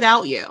with or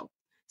without you.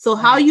 So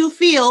how you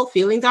feel,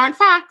 feelings aren't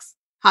facts.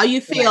 How you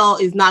feel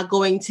is not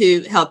going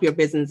to help your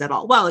business at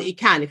all. Well, it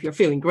can if you're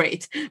feeling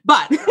great,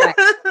 but but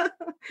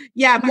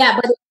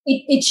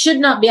it should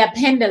not be a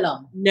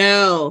pendulum.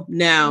 No.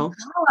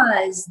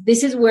 Because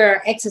this is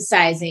where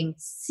exercising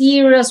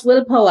serious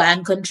willpower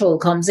and control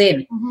comes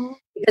in.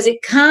 Because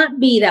it can't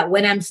be that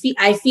when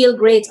I feel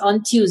great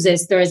on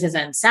Tuesdays, Thursdays,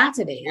 and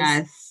Saturdays.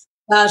 Yes.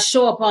 I'll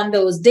show up on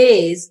those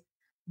days,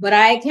 but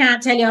I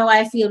can't tell you how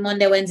I feel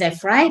Monday, Wednesday,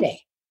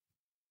 Friday.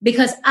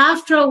 Because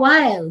after a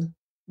while,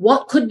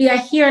 what could be a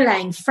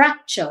hairline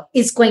fracture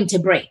is going to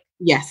break.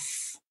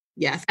 Yes.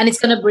 And it's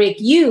going to break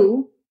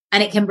you,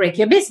 and it can break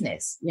your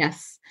business.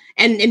 Yes.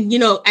 And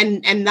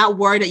that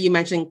word that you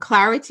mentioned,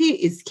 clarity,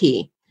 is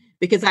key.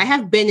 Because I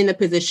have been in a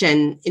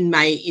position in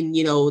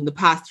the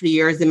past 3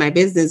 years in my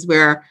business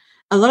where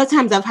a lot of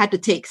times I've had to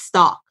take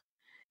stock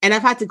and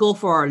I've had to go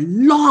for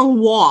long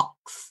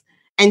walks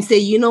and say,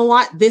 you know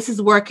what, this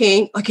is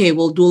working. Okay,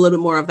 we'll do a little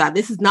bit more of that.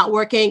 This is not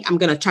working. I'm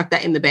going to chuck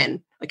that in the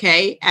bin.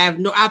 Okay. I have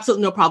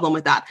absolutely no problem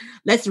with that.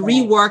 Let's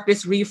rework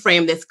this,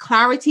 reframe this.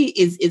 Clarity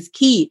is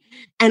key.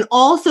 And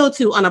also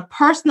too, on a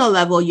personal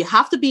level, you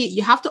have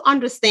to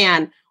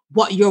understand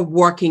what you're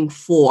working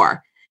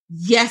for.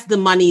 Yes, the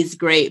money is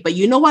great, but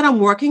you know what I'm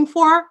working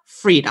for?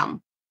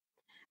 Freedom.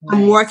 Right.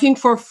 I'm working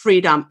for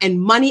freedom,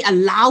 and money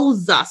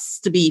allows us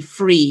to be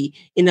free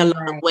in a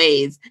lot of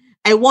ways.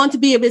 I want to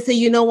be able to say,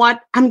 you know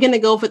what? I'm going to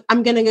go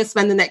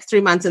spend the next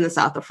 3 months in the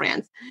south of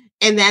France.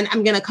 And then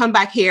I'm going to come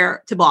back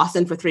here to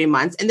Boston for 3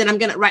 months. And then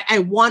I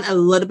want a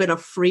little bit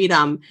of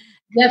freedom.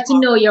 You have to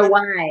know your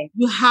why.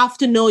 You have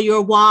to know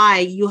your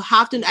why.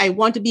 I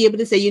want to be able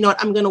to say, you know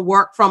what? I'm going to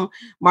work from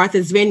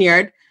Martha's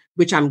Vineyard,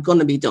 which I'm going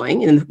to be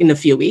doing in a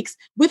few weeks,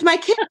 with my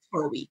kids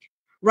for a week,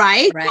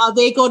 right? While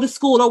they go to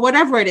school or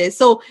whatever it is.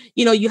 So,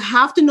 you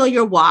have to know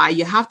your why.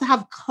 You have to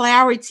have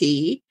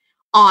clarity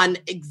on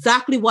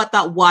exactly what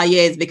that why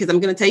is, because I'm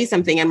going to tell you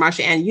something, and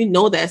Marsha Ann, you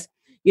know this,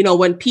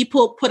 when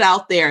people put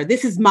out there,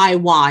 this is my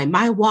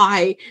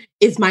why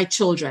is my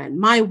children.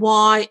 My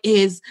why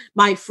is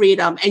my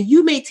freedom. And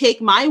you may take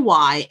my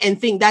why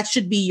and think that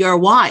should be your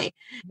why.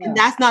 Yeah. And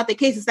that's not the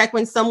case. It's like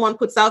when someone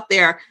puts out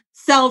there,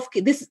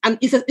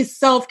 it's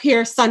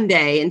self-care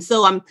Sunday. And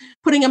so I'm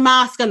putting a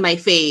mask on my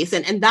face.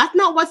 And that's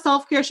not what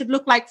self-care should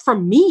look like for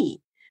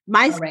me.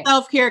 My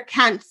self-care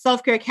can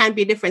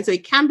be different. So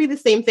it can be the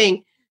same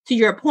thing. To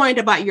your point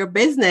about your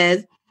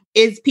business,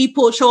 is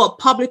people show up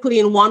publicly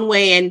in one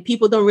way and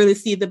people don't really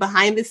see the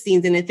behind the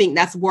scenes and they think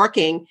that's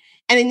working.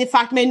 And in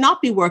fact, may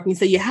not be working.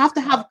 So you have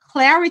to have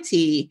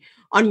clarity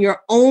on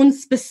your own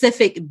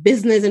specific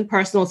business and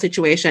personal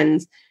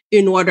situations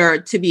in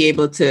order to be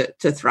able to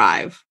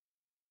thrive.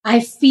 I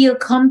feel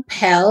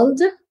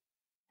compelled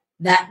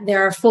that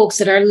there are folks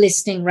that are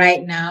listening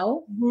right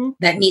now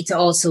that need to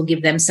also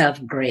give themselves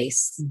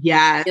grace.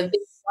 Yes. You've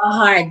been through a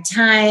hard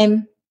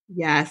time.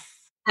 Yes.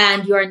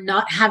 And you're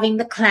not having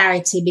the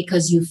clarity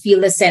because you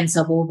feel a sense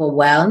of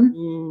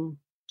overwhelm.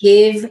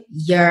 Give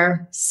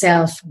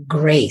yourself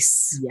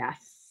grace. Yes.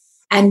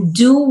 And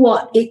do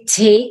what it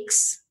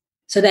takes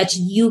so that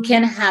you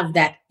can have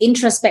that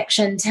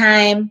introspection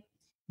time.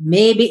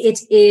 Maybe it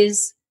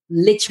is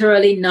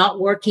literally not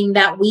working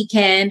that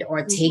weekend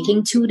or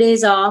taking 2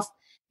 days off,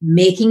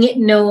 making it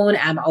known,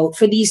 I'm out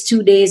for these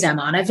 2 days, I'm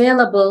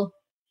unavailable,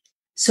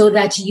 so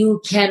that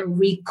you can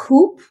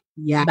recoup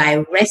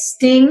by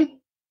resting,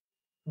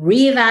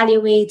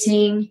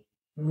 reevaluating,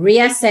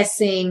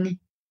 reassessing,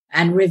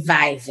 and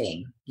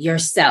reviving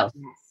yourself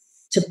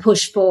to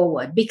push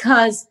forward.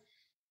 Because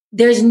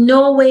there's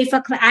no way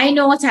I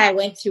know what I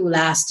went through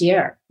last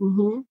year.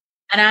 And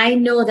I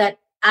know that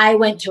I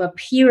went through a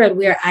period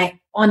where I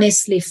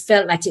honestly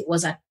felt like it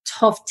was a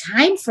tough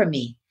time for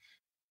me.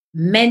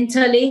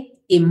 Mentally,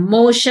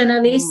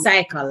 emotionally,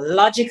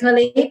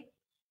 psychologically.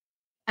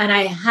 And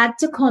I had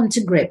to come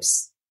to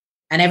grips.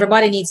 And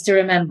everybody needs to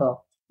remember,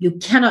 you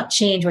cannot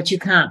change what you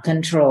can't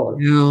control.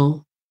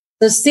 No.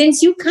 So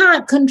since you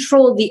can't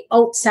control the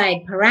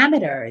outside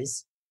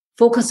parameters,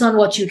 focus on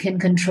what you can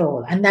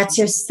control. And that's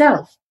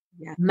yourself,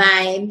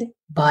 mind,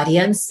 body,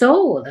 and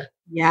soul.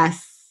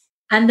 Yes.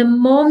 And the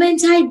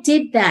moment I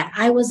did that,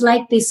 I was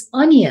like this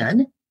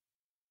onion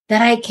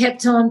that I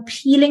kept on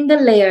peeling the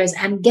layers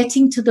and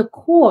getting to the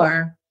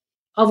core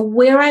of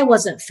where I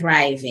wasn't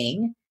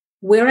thriving,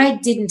 where I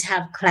didn't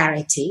have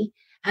clarity,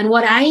 and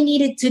what I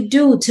needed to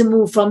do to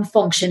move from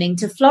functioning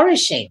to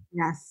flourishing.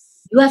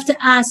 Yes. You have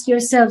to ask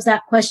yourselves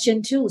that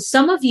question too.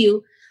 Some of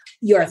you,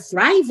 you're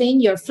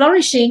thriving, you're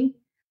flourishing,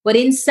 but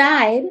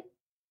inside,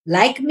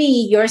 like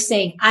me, you're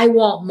saying, I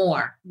want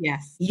more.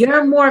 Yes.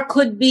 Your more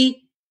could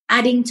be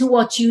adding to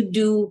what you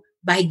do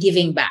by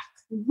giving back.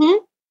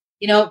 You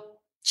know,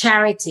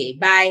 charity,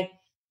 by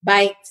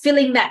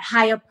filling that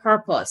higher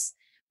purpose,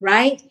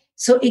 right?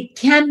 So it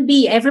can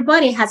be,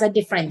 everybody has a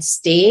different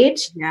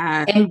stage.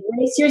 Yeah.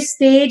 Embrace your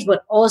stage,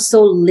 but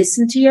also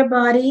listen to your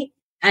body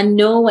and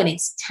know when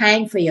it's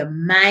time for your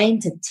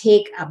mind to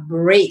take a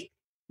break.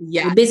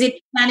 Yeah. You're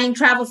busy planning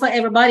travel for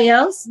everybody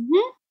else.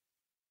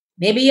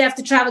 Maybe you have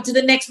to travel to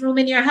the next room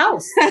in your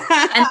house and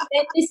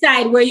then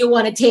decide where you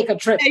want to take a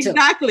trip to.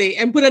 Exactly.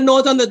 And put a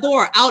note on the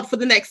door, out for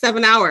the next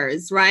 7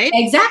 hours, right?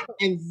 Exactly.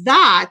 And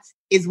that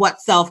is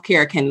what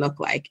self-care can look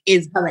like,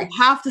 is you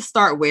have to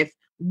start with,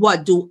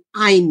 what do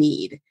I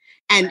need?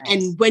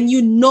 And when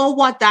you know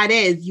what that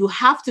is, you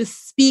have to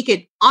speak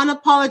it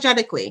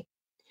unapologetically.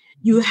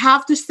 You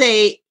have to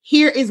say,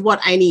 here is what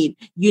I need.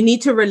 You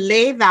need to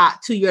relay that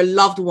to your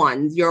loved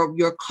ones,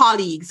 your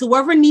colleagues,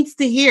 whoever needs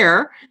to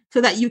hear, so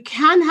that you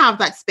can have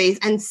that space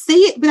and say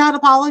it without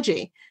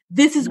apology.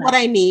 This is what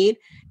I need.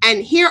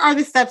 And here are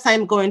the steps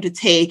I'm going to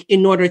take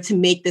in order to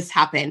make this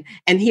happen.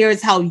 And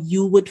here's how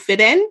you would fit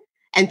in.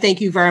 And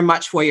thank you very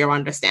much for your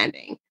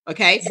understanding.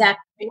 Okay. That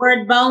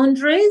word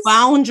boundaries.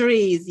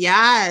 Boundaries.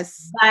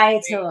 Yes.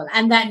 Vital.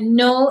 And that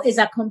no is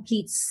a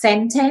complete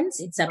sentence.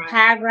 It's a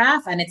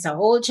paragraph and it's a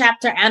whole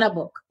chapter and a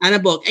book. And a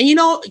book. And you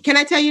know, can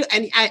I tell you,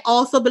 and I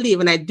also believe,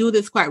 and I do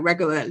this quite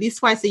regularly, at least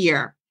twice a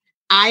year,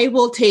 I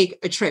will take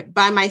a trip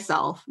by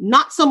myself,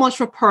 not so much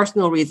for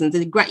personal reasons.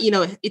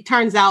 It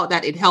turns out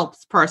that it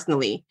helps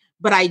personally,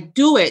 but I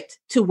do it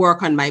to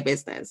work on my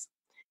business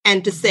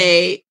and to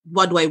say,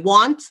 what do I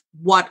want?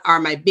 What are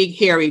my big,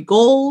 hairy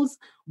goals?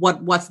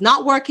 What's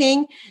not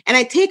working? And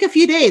I take a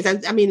few days.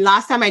 I mean,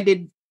 last time I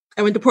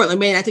went to Portland,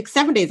 Maine. I took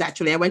 7 days,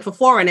 actually. I went for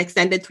 4 and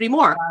extended 3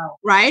 more. Wow.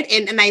 Right.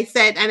 And I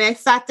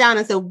sat down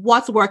and said,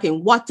 what's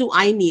working? What do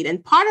I need?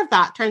 And part of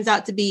that turns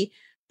out to be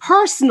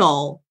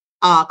personal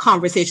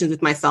conversations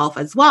with myself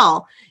as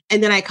well.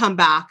 And then I come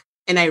back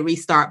and I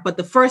restart. But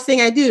the first thing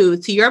I do,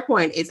 to your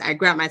point, is I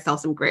grant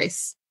myself some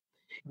grace.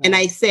 Right. And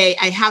I say,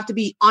 I have to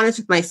be honest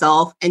with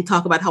myself and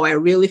talk about how I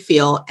really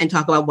feel and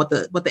talk about what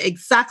the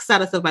exact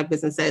status of my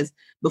business is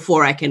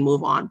before I can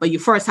move on. But you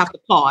first have to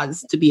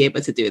pause to be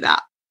able to do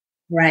that.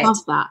 Right.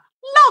 Love that.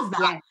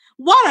 Yes.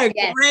 What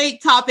a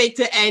great topic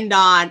to end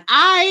on.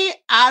 I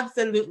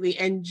absolutely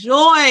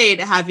enjoyed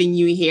having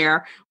you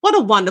here. What a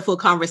wonderful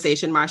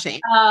conversation, Marsha.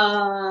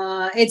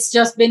 It's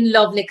just been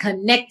lovely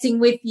connecting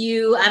with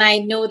you. And I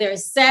know there are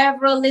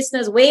several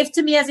listeners. Wave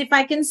to me as if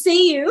I can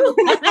see you.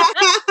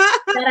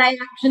 That I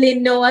actually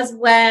know as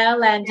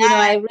well. And,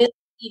 I really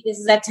think this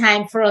is a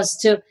time for us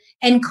to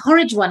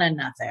encourage one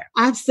another.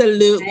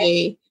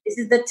 Absolutely. Right?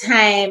 This is the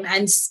time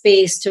and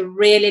space to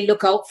really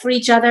look out for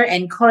each other,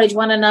 encourage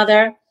one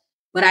another.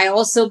 But I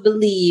also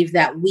believe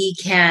that we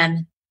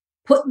can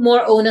put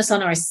more onus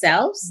on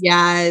ourselves.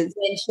 Yes. To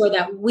ensure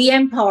that we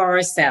empower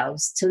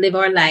ourselves to live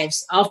our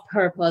lives of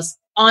purpose,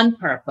 on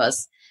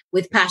purpose,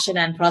 with passion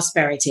and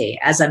prosperity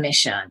as a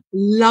mission.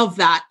 Love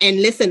that.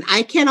 And listen,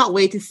 I cannot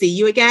wait to see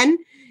you again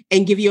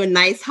and give you a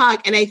nice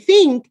hug. And I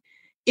think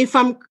if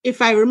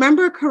I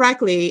remember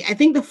correctly, I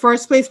think the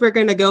first place we're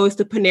going to go is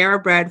to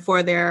Panera Bread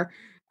for their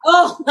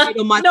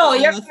tomato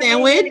mozzarella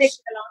sandwich.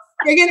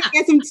 You're going to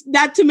get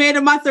that tomato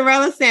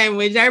mozzarella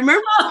sandwich. I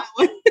remember that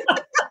one.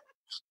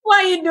 Why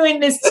are you doing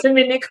this to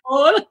me,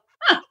 Nicole?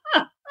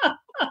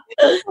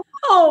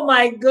 Oh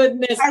my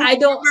goodness. I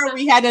don't remember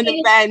we had an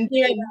event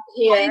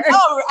here.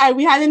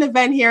 We had an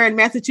event here in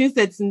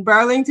Massachusetts in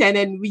Burlington,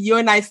 and you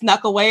and I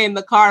snuck away in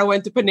the car and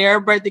went to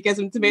Panera Bread to get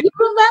some tomato. You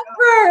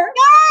remember?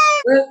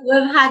 Yes.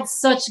 We've had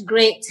such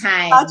great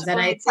times.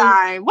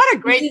 What a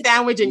great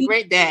sandwich and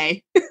great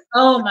day.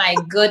 Oh my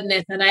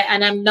goodness. And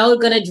I'm now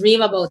gonna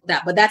dream about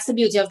that. But that's the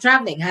beauty of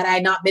traveling. Had I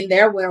not been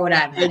there, where would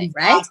I have had it,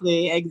 right?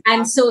 Exactly.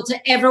 And so to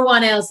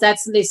everyone else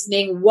that's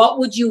listening, what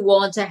would you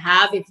want to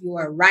have if you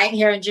were right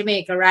here in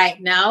Jamaica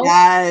right now?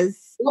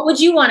 Yes. What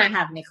would you want to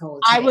have, Nicole?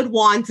 Today? I would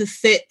want to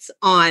sit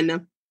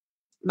on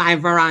my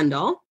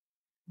veranda.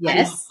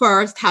 Yes.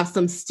 First have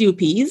some stew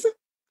peas.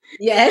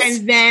 Yes.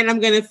 And then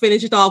I'm going to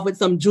finish it off with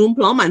some June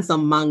plum and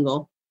some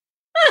mango.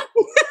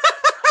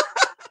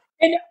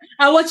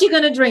 And what you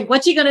going to drink?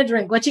 What you going to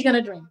drink?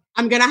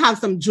 I'm going to have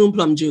some June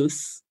plum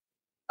juice.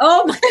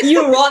 Oh,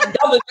 you want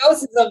double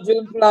doses of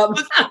June plum.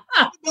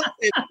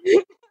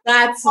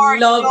 That's lovely.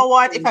 You know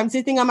what? Lovely. If I'm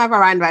sitting on my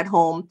veranda at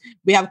home,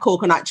 we have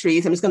coconut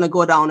trees. I'm just going to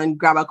go down and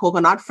grab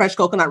a fresh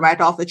coconut right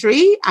off the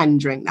tree and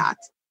drink that.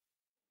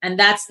 And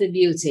that's the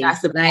beauty.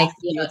 That's the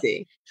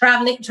beauty.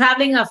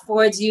 Traveling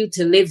affords you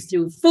to live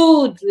through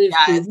food, through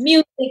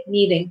music,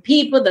 meeting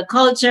people, the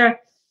culture.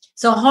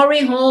 So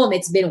hurry home.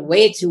 It's been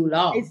way too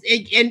long.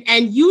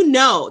 And you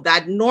know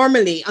that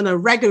normally on a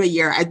regular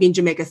year, I've been in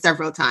Jamaica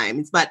several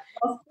times, but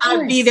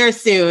I'll be there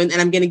soon and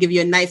I'm going to give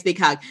you a nice big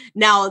hug.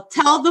 Now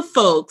tell the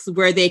folks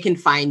where they can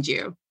find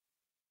you.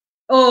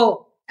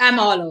 Oh, I'm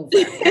all over.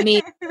 I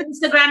mean,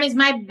 Instagram is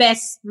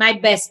my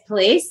best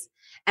place.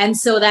 And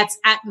so that's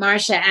at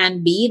Marsha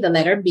Ann B, the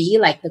letter B,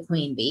 like the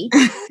queen bee.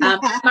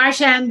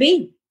 Marsha Ann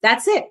B.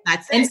 That's it.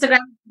 Instagram,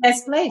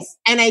 best place.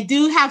 And I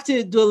do have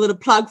to do a little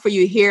plug for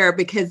you here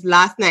because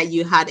last night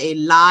you had a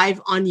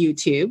live on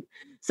YouTube.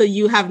 So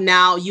you have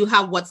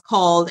what's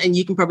called, and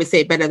you can probably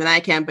say it better than I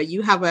can, but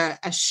you have a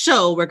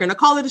show. We're going to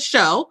call it a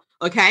show.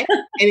 Okay.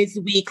 And it's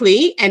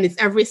weekly and it's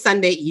every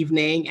Sunday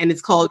evening and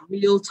it's called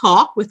Real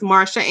Talk with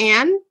Marsha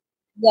Ann.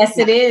 Yes,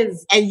 it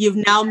is. And you've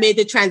now made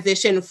the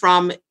transition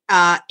from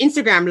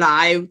Instagram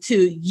Live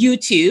to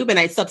YouTube. And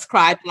I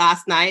subscribed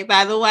last night,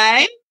 by the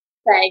way.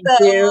 Thank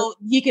you.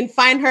 You can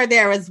find her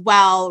there as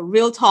well.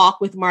 Real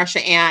Talk with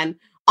Marsha Ann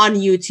on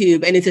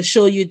YouTube. And it's a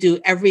show you do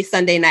every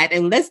Sunday night.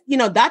 And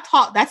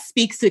that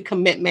speaks to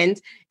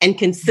commitment and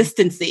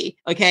consistency.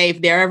 Okay.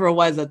 If there ever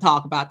was a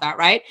talk about that,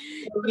 right?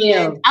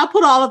 Yeah. I'll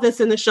put all of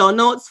this in the show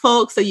notes,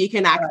 folks, so you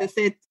can access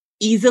it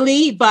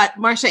easily. But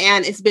Marsha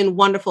Ann, it's been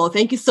wonderful.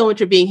 Thank you so much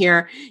for being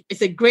here.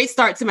 It's a great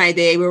start to my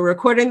day. We're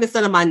recording this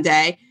on a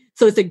Monday.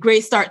 So it's a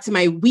great start to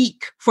my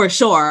week for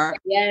sure.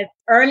 Yes.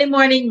 Early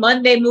morning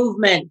Monday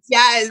movement.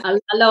 Yes.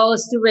 Allow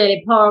us to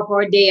really power up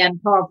our day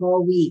and power up our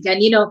week.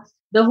 And,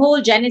 the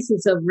whole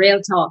genesis of Real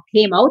Talk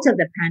came out of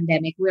the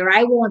pandemic where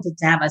I wanted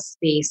to have a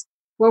space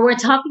where we're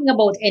talking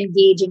about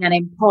engaging and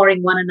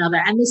empowering one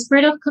another and the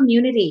spirit of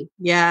community.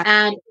 Yeah.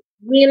 And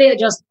really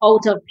just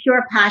out of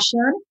pure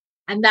passion.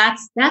 And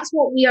that's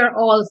what we are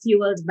all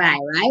fueled by,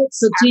 right?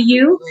 So to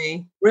you,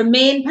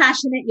 remain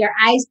passionate. Your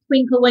eyes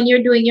twinkle when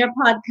you're doing your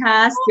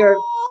podcast. Your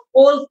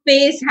whole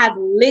face has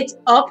lit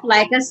up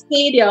like a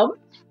stadium.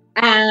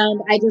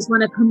 And I just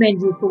want to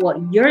commend you for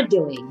what you're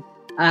doing.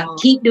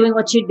 Keep doing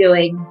what you're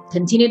doing.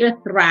 Continue to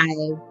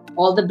thrive.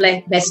 All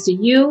the best to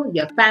you,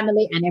 your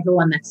family, and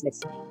everyone that's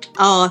listening.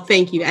 Oh,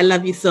 thank you. I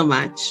love you so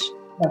much.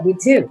 Love you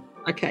too.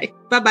 Okay.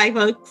 Bye-bye,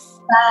 folks.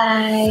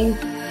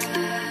 Bye.